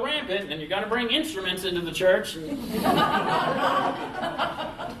to go rampant, and then you're going to bring instruments into the church. And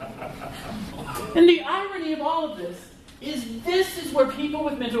the irony of all of this is where people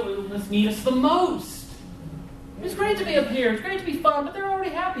with mental illness need us the most. It's great to be up here. It's great to be fun, but they're already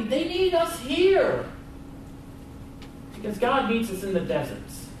happy. They need us here. Because God meets us in the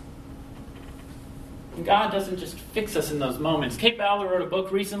deserts. And God doesn't just fix us in those moments. Kate Bowler wrote a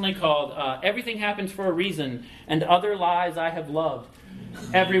book recently called Everything Happens for a Reason and Other Lies I Have Loved.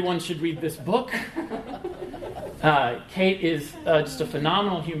 Everyone should read this book. Kate is just a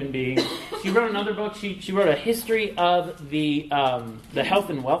phenomenal human being. She wrote another book. She wrote a history of the health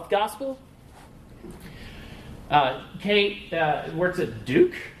and wealth gospel. Kate works at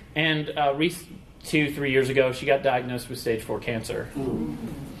Duke, and 2-3 years ago, she got diagnosed with stage 4 cancer.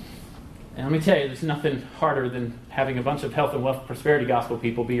 And let me tell you, there's nothing harder than having a bunch of health and wealth prosperity gospel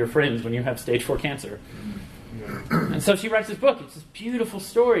people be your friends when you have stage 4 cancer. And so she writes this book. It's this beautiful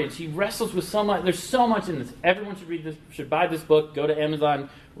story, and she wrestles with so much. There's so much in this. Everyone should read this, should buy this book. Go to Amazon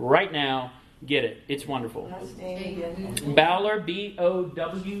right now. Get it. It's wonderful. Bowler,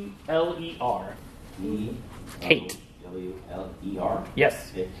 Bowler. Kate. W-L-E-R?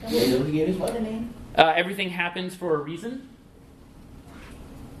 Yes. What's the name? Everything Happens for a Reason.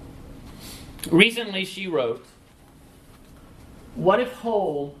 Recently she wrote, what if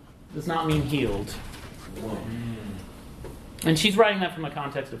whole does not mean healed? And she's writing that from a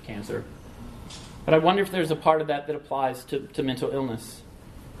context of cancer. But I wonder if there's a part of that applies to mental illness.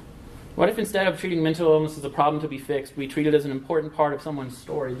 What if instead of treating mental illness as a problem to be fixed, we treat it as an important part of someone's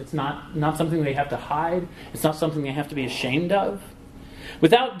story that's not something they have to hide, it's not something they have to be ashamed of?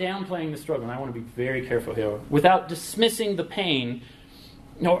 Without downplaying the struggle, and I want to be very careful here, without dismissing the pain,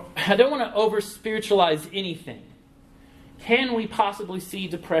 I don't want to over-spiritualize anything. Can we possibly see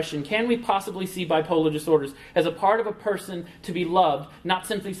depression? Can we possibly see bipolar disorders as a part of a person to be loved, not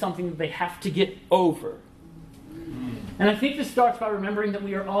simply something that they have to get over? And I think this starts by remembering that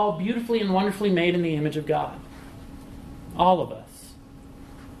we are all beautifully and wonderfully made in the image of God. All of us.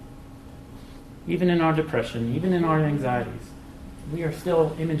 Even in our depression, even in our anxieties, we are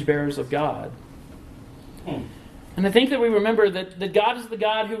still image bearers of God. And I think that we remember that God is the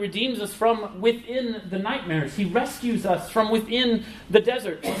God who redeems us from within the nightmares. He rescues us from within the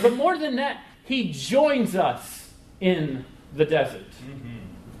desert. But more than that, He joins us in the desert.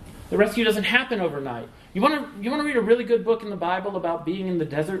 The rescue doesn't happen overnight. You want to read a really good book in the Bible about being in the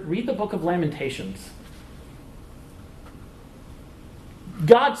desert? Read the book of Lamentations.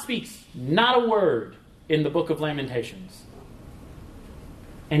 God speaks not a word in the book of Lamentations.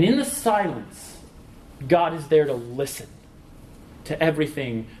 And in the silence, God is there to listen to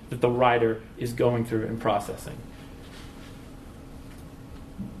everything that the writer is going through and processing.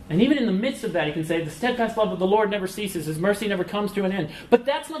 And even in the midst of that, he can say, the steadfast love of the Lord never ceases, His mercy never comes to an end. But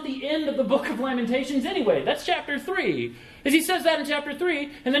that's not the end of the book of Lamentations anyway. That's chapter 3. As he says that in chapter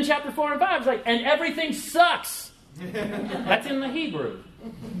 3, and then chapter 4 and 5 is like, and everything sucks. That's in the Hebrew.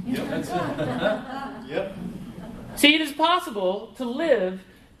 Yep, that's it. Yep. See, it is possible to live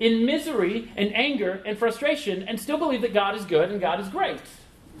in misery and anger and frustration and still believe that God is good and God is great.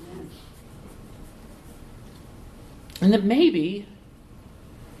 And that maybe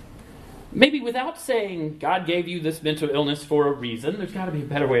without saying God gave you this mental illness for a reason, there's got to be a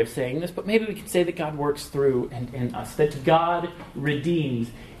better way of saying this, but maybe we can say that God works through and in us, that God redeems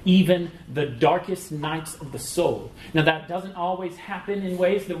even the darkest nights of the soul. Now that doesn't always happen in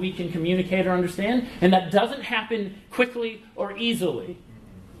ways that we can communicate or understand, and that doesn't happen quickly or easily.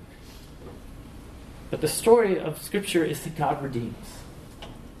 But the story of Scripture is that God redeems.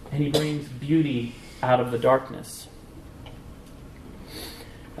 And He brings beauty out of the darkness.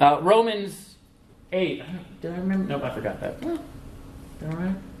 Romans 8. Did I remember? Nope, I forgot that. Did I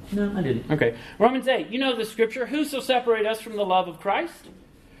write? No, I didn't. Okay. Romans 8. You know the Scripture. Who shall separate us from the love of Christ?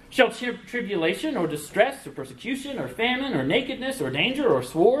 Shall tribulation or distress or persecution or famine or nakedness or danger or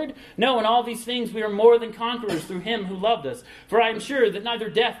sword? No, in all these things we are more than conquerors through Him who loved us. For I am sure that neither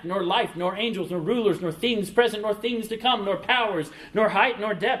death, nor life, nor angels, nor rulers, nor things present, nor things to come, nor powers, nor height,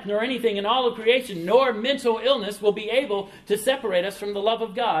 nor depth, nor anything in all of creation, nor mental illness will be able to separate us from the love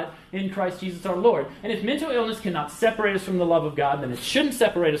of God in Christ Jesus our Lord. And if mental illness cannot separate us from the love of God, then it shouldn't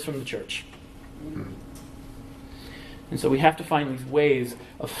separate us from the church. And so we have to find these ways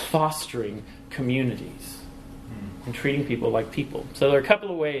of fostering communities and treating people like people. So there are a couple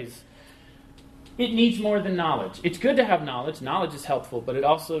of ways. It needs more than knowledge. It's good to have knowledge. Knowledge is helpful, but it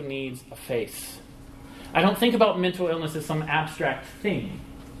also needs a face. I don't think about mental illness as some abstract thing.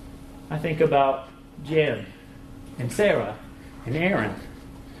 I think about Jen and Sarah and Aaron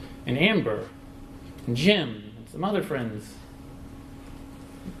and Amber and Jim and some other friends.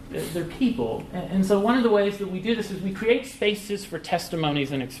 They're people. And so one of the ways that we do this is we create spaces for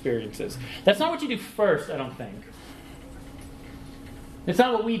testimonies and experiences. That's not what you do first, I don't think. It's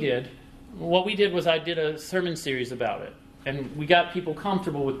not what we did. What we did was I did a sermon series about it. And we got people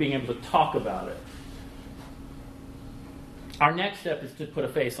comfortable with being able to talk about it. Our next step is to put a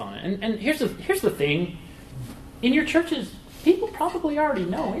face on it. And here's the thing. In your churches, people probably already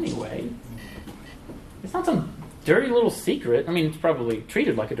know anyway. It's not some dirty little secret. I mean, it's probably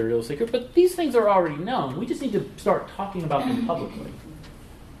treated like a dirty little secret, but these things are already known. We just need to start talking about them publicly.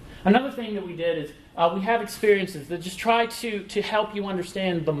 Another thing that we did is we have experiences that just try to help you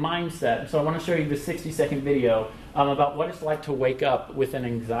understand the mindset. So I want to show you this 60-second video about what it's like to wake up with an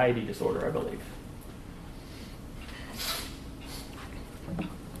anxiety disorder, I believe.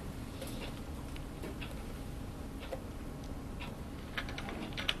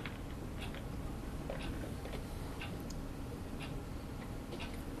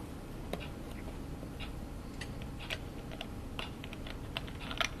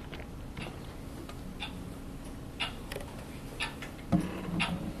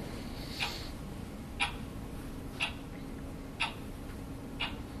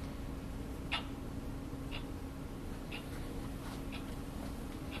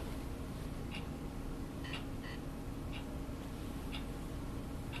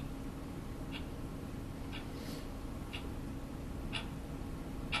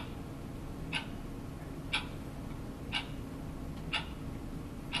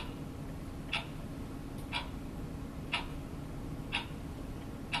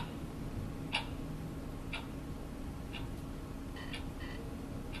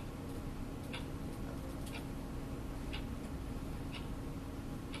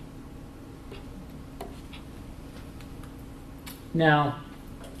 Now,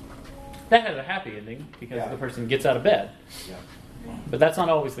 that has a happy ending because the person gets out of bed. Yeah. But that's not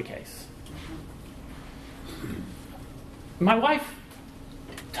always the case. My wife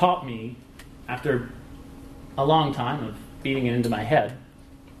taught me, after a long time of beating it into my head,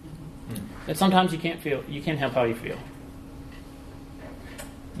 that sometimes you can't help how you feel.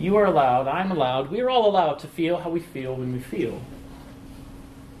 You are allowed, I'm allowed, we are all allowed to feel how we feel when we feel.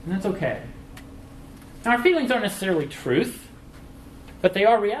 And that's okay. Now, our feelings aren't necessarily truth, but they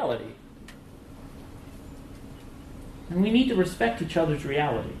are reality. And we need to respect each other's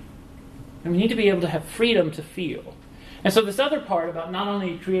reality. And we need to be able to have freedom to feel. And so this other part about not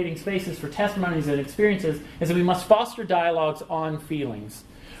only creating spaces for testimonies and experiences is that we must foster dialogues on feelings.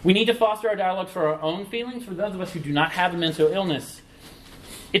 We need to foster our dialogues for our own feelings, for those of us who do not have a mental illness.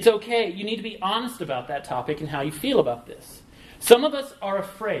 It's okay. You need to be honest about that topic and how you feel about this. Some of us are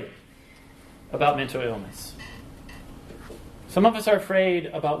afraid about mental illness. Some of us are afraid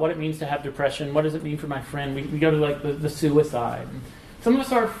about what it means to have depression. What does it mean for my friend? We go to like the suicide. Some of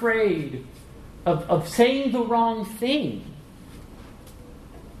us are afraid of saying the wrong thing.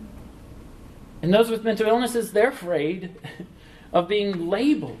 And those with mental illnesses, they're afraid of being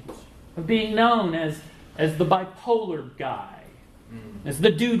labeled, of being known as the bipolar guy, as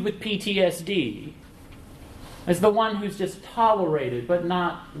the dude with PTSD, as the one who's just tolerated but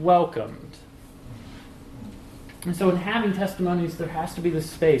not welcomed. And so in having testimonies, there has to be this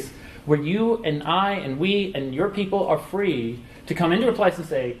space where you and I and we and your people are free to come into a place and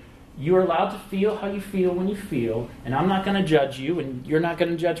say, you are allowed to feel how you feel when you feel, and I'm not going to judge you, and you're not going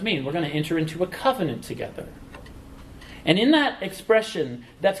to judge me, and we're going to enter into a covenant together. And in that expression,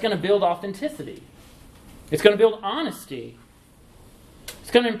 that's going to build authenticity. It's going to build honesty. It's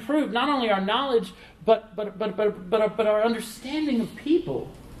going to improve not only our knowledge, but our understanding of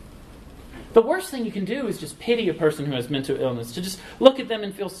people. The worst thing you can do is just pity a person who has mental illness, to just look at them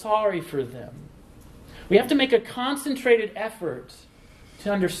and feel sorry for them. We have to make a concentrated effort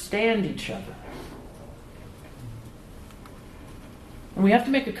to understand each other. And we have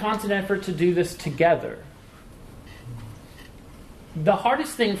to make a constant effort to do this together. The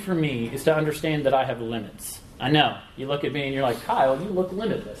hardest thing for me is to understand that I have limits. I know. You look at me and you're like, Kyle, you look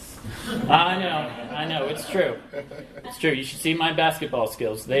limitless. I know. It's true. It's true. You should see my basketball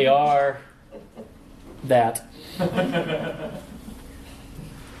skills. They are that.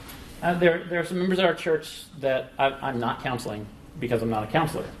 There are some members of our church that I'm not counseling because I'm not a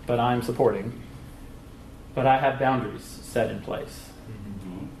counselor, but I'm supporting. But I have boundaries set in place.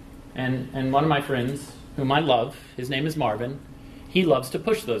 And one of my friends, whom I love, his name is Marvin, he loves to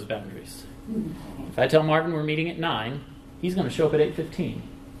push those boundaries. If I tell Marvin we're meeting at 9, he's going to show up at 8:15.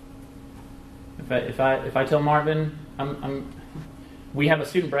 If I tell Marvin we have a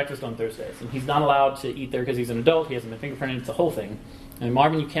student breakfast on Thursdays, and he's not allowed to eat there because he's an adult. He hasn't been fingerprinted. It's a whole thing. And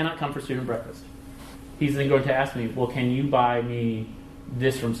Marvin, you cannot come for student breakfast. He's then going to ask me, well, can you buy me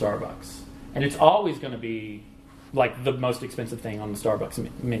this from Starbucks? And it's always going to be like the most expensive thing on the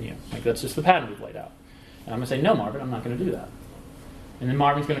Starbucks menu. Like that's just the pattern we've laid out. And I'm going to say, no, Marvin, I'm not going to do that. And then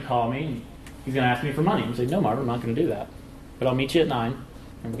Marvin's going to call me, and he's going to ask me for money. I'm going to say, no, Marvin, I'm not going to do that. But I'll meet you at 9,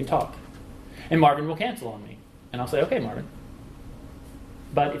 and we can talk. And Marvin will cancel on me. And I'll say, okay, Marvin.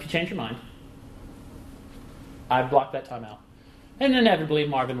 But if you change your mind, I've blocked that time out. And inevitably,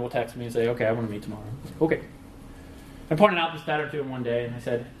 Marvin will text me and say, okay, I want to meet tomorrow. Okay. I pointed out this pattern to him one day, and I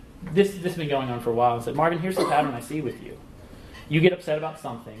said, this has been going on for a while. I said, Marvin, here's the pattern I see with you. You get upset about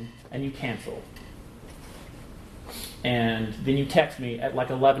something, and you cancel. And then you text me at like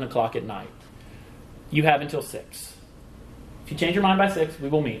 11 o'clock at night. You have until 6. If you change your mind by 6, we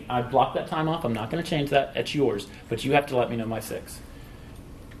will meet. I've blocked that time off. I'm not going to change that. It's yours. But you have to let me know by 6.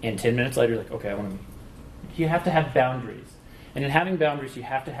 And 10 minutes later, you're like, okay, I want to meet. You have to have boundaries. And in having boundaries, you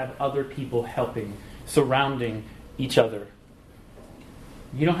have to have other people helping, surrounding each other.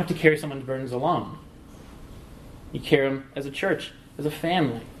 You don't have to carry someone's burdens alone. You carry them as a church, as a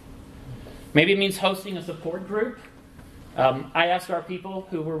family. Maybe it means hosting a support group. I asked our people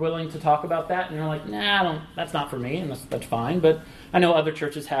who were willing to talk about that, and they're like, nah, that's not for me, and that's fine. But I know other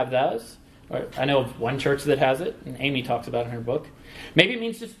churches have those. Or I know of one church that has it, and Amy talks about it in her book. Maybe it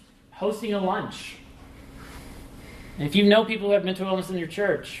means just hosting a lunch. And if you know people who have mental illness in your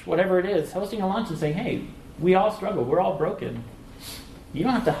church, whatever it is, hosting a lunch and saying, hey, we all struggle. We're all broken. You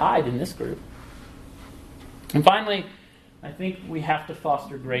don't have to hide in this group. And finally, I think we have to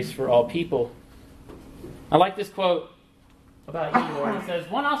foster grace for all people. I like this quote about Eeyore. It says,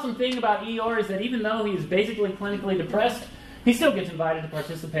 one awesome thing about Eeyore is that even though he is basically clinically depressed, he still gets invited to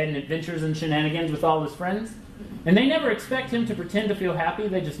participate in adventures and shenanigans with all his friends. And they never expect him to pretend to feel happy.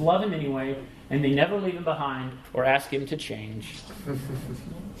 They just love him anyway, and they never leave him behind or ask him to change.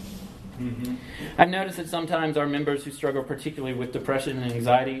 I've noticed that sometimes our members who struggle particularly with depression and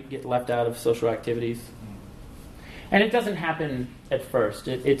anxiety get left out of social activities. And it doesn't happen at first.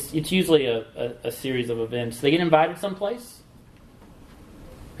 It's usually a series of events. They get invited someplace,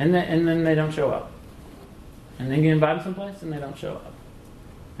 and then they don't show up. And then get invited someplace, and they don't show up.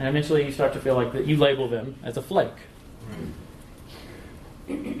 And eventually you start to feel like that you label them as a flake.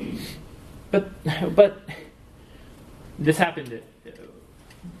 But this happened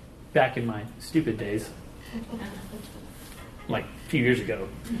back in my stupid days, like a few years ago.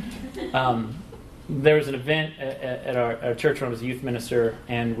 There was an event at our church when I was a youth minister,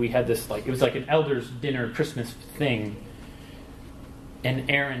 and we had this, it was like an elders' dinner Christmas thing. And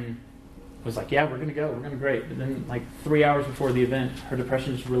Erin was like, yeah, we're going to go. We're going to be great. But then 3 hours before the event, her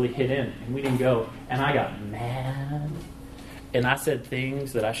depression just really hit in, and we didn't go. And I got mad. And I said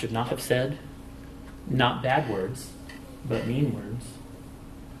things that I should not have said. Not bad words, but mean words.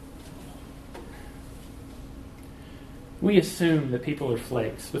 We assume that people are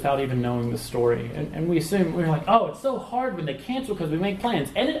flakes without even knowing the story. And we're like, oh, it's so hard when they cancel because we make plans.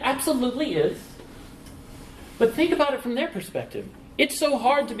 And it absolutely is. But think about it from their perspective. It's so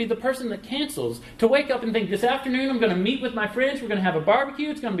hard to be the person that cancels, to wake up and think, this afternoon I'm going to meet with my friends, we're going to have a barbecue,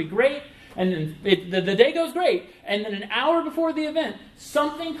 it's going to be great, and then the day goes great, and then an hour before the event,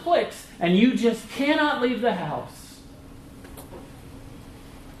 something clicks, and you just cannot leave the house.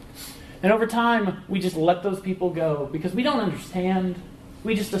 And over time, we just let those people go, because we don't understand,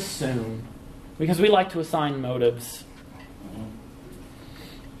 we just assume, because we like to assign motives.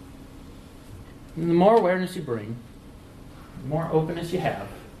 And the more awareness you bring, the more openness you have,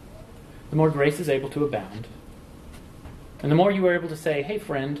 the more grace is able to abound. And the more you are able to say, hey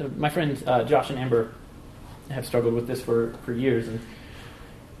friend, my friends Josh and Amber have struggled with this for years, and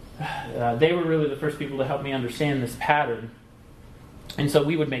they were really the first people to help me understand this pattern. And so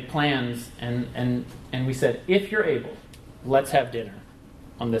we would make plans, and we said, if you're able, let's have dinner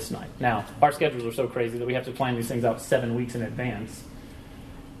on this night. Now, our schedules are so crazy that we have to plan these things out 7 weeks in advance,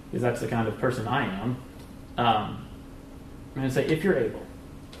 because that's the kind of person I am. I'm going to say, if you're able.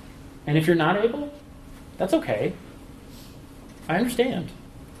 And if you're not able, that's okay. I understand.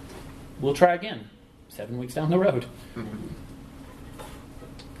 We'll try again 7 weeks down the road. And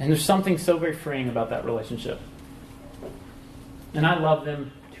there's something so very freeing about that relationship. And I love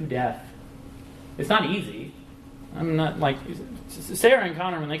them to death. It's not easy. I'm not like... Sarah and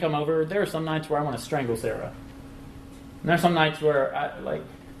Connor, when they come over, there are some nights where I want to strangle Sarah. And there are some nights where I, like...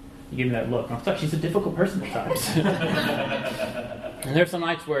 You give me that look. It's like she's a difficult person at times. And there's some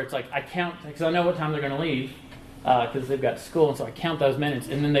nights where it's like, I count... Because I know what time they're going to leave. Because they've got school, and so I count those minutes,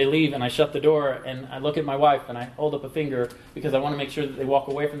 and then they leave, and I shut the door, and I look at my wife, and I hold up a finger, because I want to make sure that they walk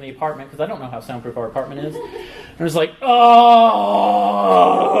away from the apartment, because I don't know how soundproof our apartment is. And it's like, oh!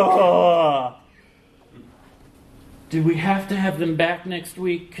 Do we have to have them back next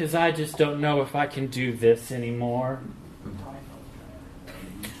week? Because I just don't know if I can do this anymore.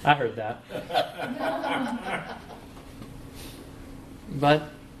 I heard that. But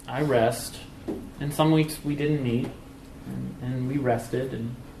I rest. And some weeks we didn't meet, and we rested,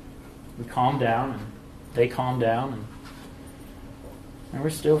 and we calmed down, and they calmed down, and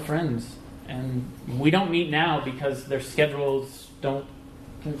we're still friends. And we don't meet now because their schedules don't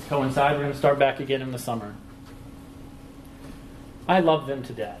coincide. We're going to start back again in the summer. I love them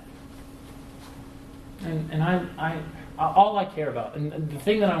to death. And I all I care about, and the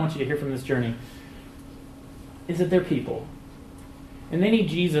thing that I want you to hear from this journey, is that they're people. And they need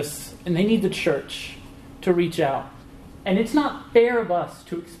Jesus, and they need the church to reach out. And it's not fair of us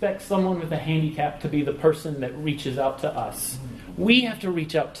to expect someone with a handicap to be the person that reaches out to us. We have to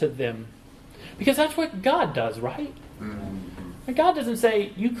reach out to them. Because that's what God does, right? And God doesn't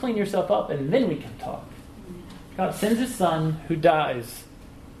say, you clean yourself up and then we can talk. God sends His Son who dies.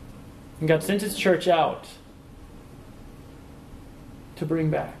 And God sends His church out to bring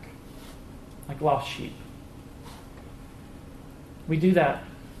back, like lost sheep. We do that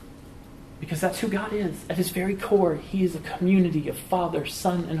because that's who God is. At His very core, He is a community of Father,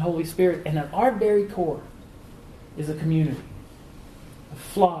 Son, and Holy Spirit. And at our very core is a community of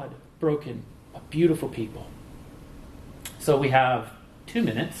flawed, broken, but beautiful people. So we have 2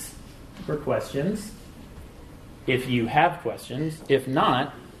 minutes for questions. If you have questions. If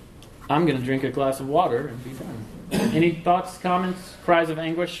not, I'm going to drink a glass of water and be done. Any thoughts, comments, cries of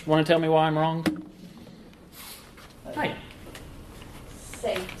anguish? Want to tell me why I'm wrong? Hi.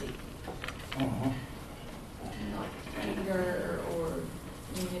 Safety. Not anger or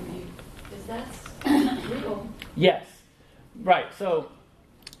maybe, because that's real. Yes. Right. So,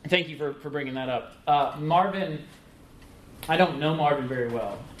 thank you for bringing that up. Marvin, I don't know Marvin very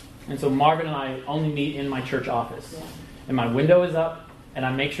well. And so Marvin and I only meet in my church office. Yeah. And my window is up, and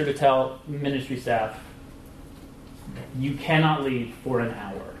I make sure to tell ministry staff, you cannot leave for an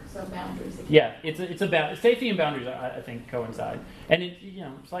hour. So boundaries again. Yeah, it's about safety and boundaries. I think coincide, and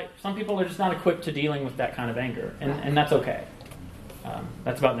it's like some people are just not equipped to dealing with that kind of anger, and that's okay.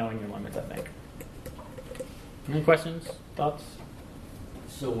 That's about knowing your limits, I think. Any questions, thoughts?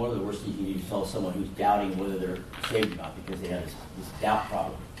 So one of the worst things you need to tell someone who's doubting whether they're saved or not because they have this doubt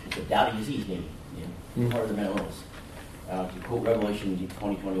problem. It's a doubting disease, maybe, part of the mental illness. To quote Revelation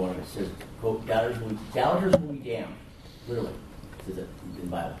 20:21, it says, quote, doubters will be damned. Literally. It says it in the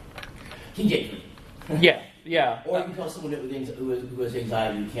Bible. King James. Yeah. Or you can tell someone who has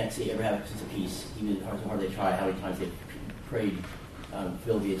anxiety, who can't say ever have a sense of peace, even how hard they try, how many times they've prayed,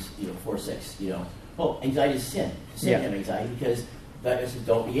 Philippians 4:6. Well, anxiety is sin. Sin to have anxiety because God says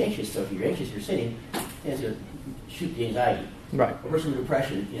don't be anxious. So if you're anxious, you're sinning. And it's going to shoot the anxiety. Right. A person with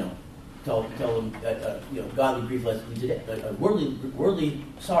depression, tell them that godly grief leads to death. Worldly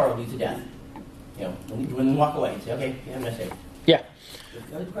sorrow leads to death. When they walk away, and say, okay, have a nice day. Yeah.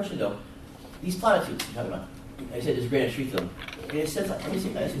 The other question, though, these platitudes you're talking about, I said there's great truth to them. And it says, let me see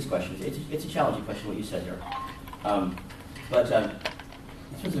if I ask this question. It's a challenging question, what you said there. But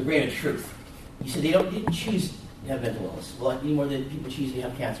in terms of the grain of truth, you said they didn't choose to have mental illness. Well, any more than people choose to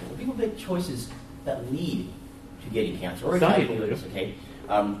have cancer. Well, people make choices that lead to getting cancer. Or some people do. Okay.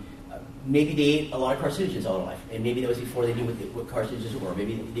 Maybe they ate a lot of carcinogens all their life, and maybe that was before they knew what carcinogens were.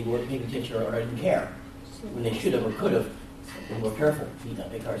 Maybe they weren't paying attention or didn't care when they should have or could have been more careful to eat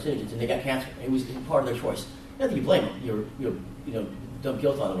carcinogens, and they got cancer. It was part of their choice. not that you blame them, dump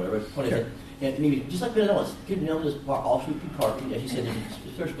guilt on them or whatever. The point is that, and maybe just like mental illness, good mental illness all should be part, as you said, there's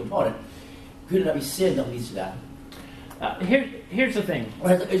a spiritual component. Could it not be sin that leads to that? Here's the thing.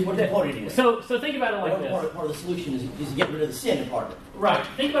 What the component is? So think about it like this. Part of the solution is to get rid of the sin in part of it. Right.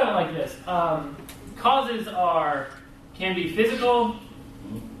 Think about it like this. Causes can be physical.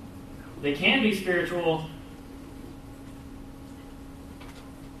 They can be spiritual.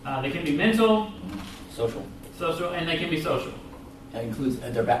 They can be mental. Social, and they can be social. That includes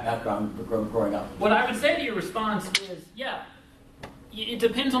their background growing up. What I would say to your response is, yeah, it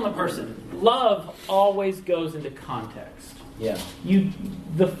depends on the person. Love always goes into context. Yeah.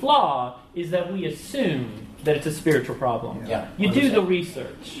 The flaw is that we assume that it's a spiritual problem. Yeah. You do the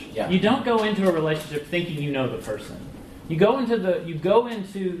research. Yeah. You don't go into a relationship thinking you know the person. You go into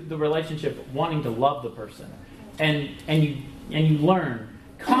the relationship wanting to love the person, and you learn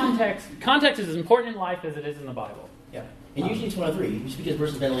context. Context is as important in life as it is in the Bible. Yeah. And usually it's one of three. Just because a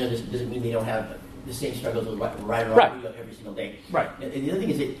person's mentally ill doesn't mean they don't have the same struggles with right around Right. every single day. Right. And the other thing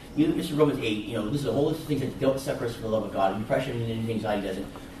is that this is Romans 8. This is a whole list of things that don't separate us from the love of God. Depression and anxiety doesn't.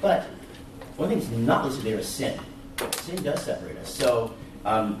 But one thing that's not listed there is sin. Sin does separate us. So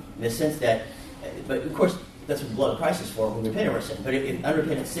in the sense that, but of course that's what the blood of Christ is for when we repent of our sin. But if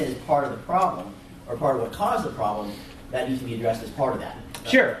unrepentant sin is part of the problem or part of what caused the problem, that needs to be addressed as part of that.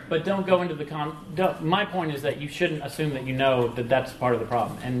 Sure, but don't go into my point is that you shouldn't assume that you know that that's part of the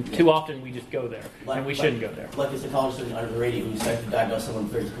problem. And too often we just go there, and we shouldn't go there. Like the psychologist under the radio who started to diagnose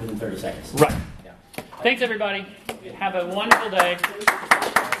someone within 30 seconds. Right. Yeah. Thanks, everybody. Have a wonderful day.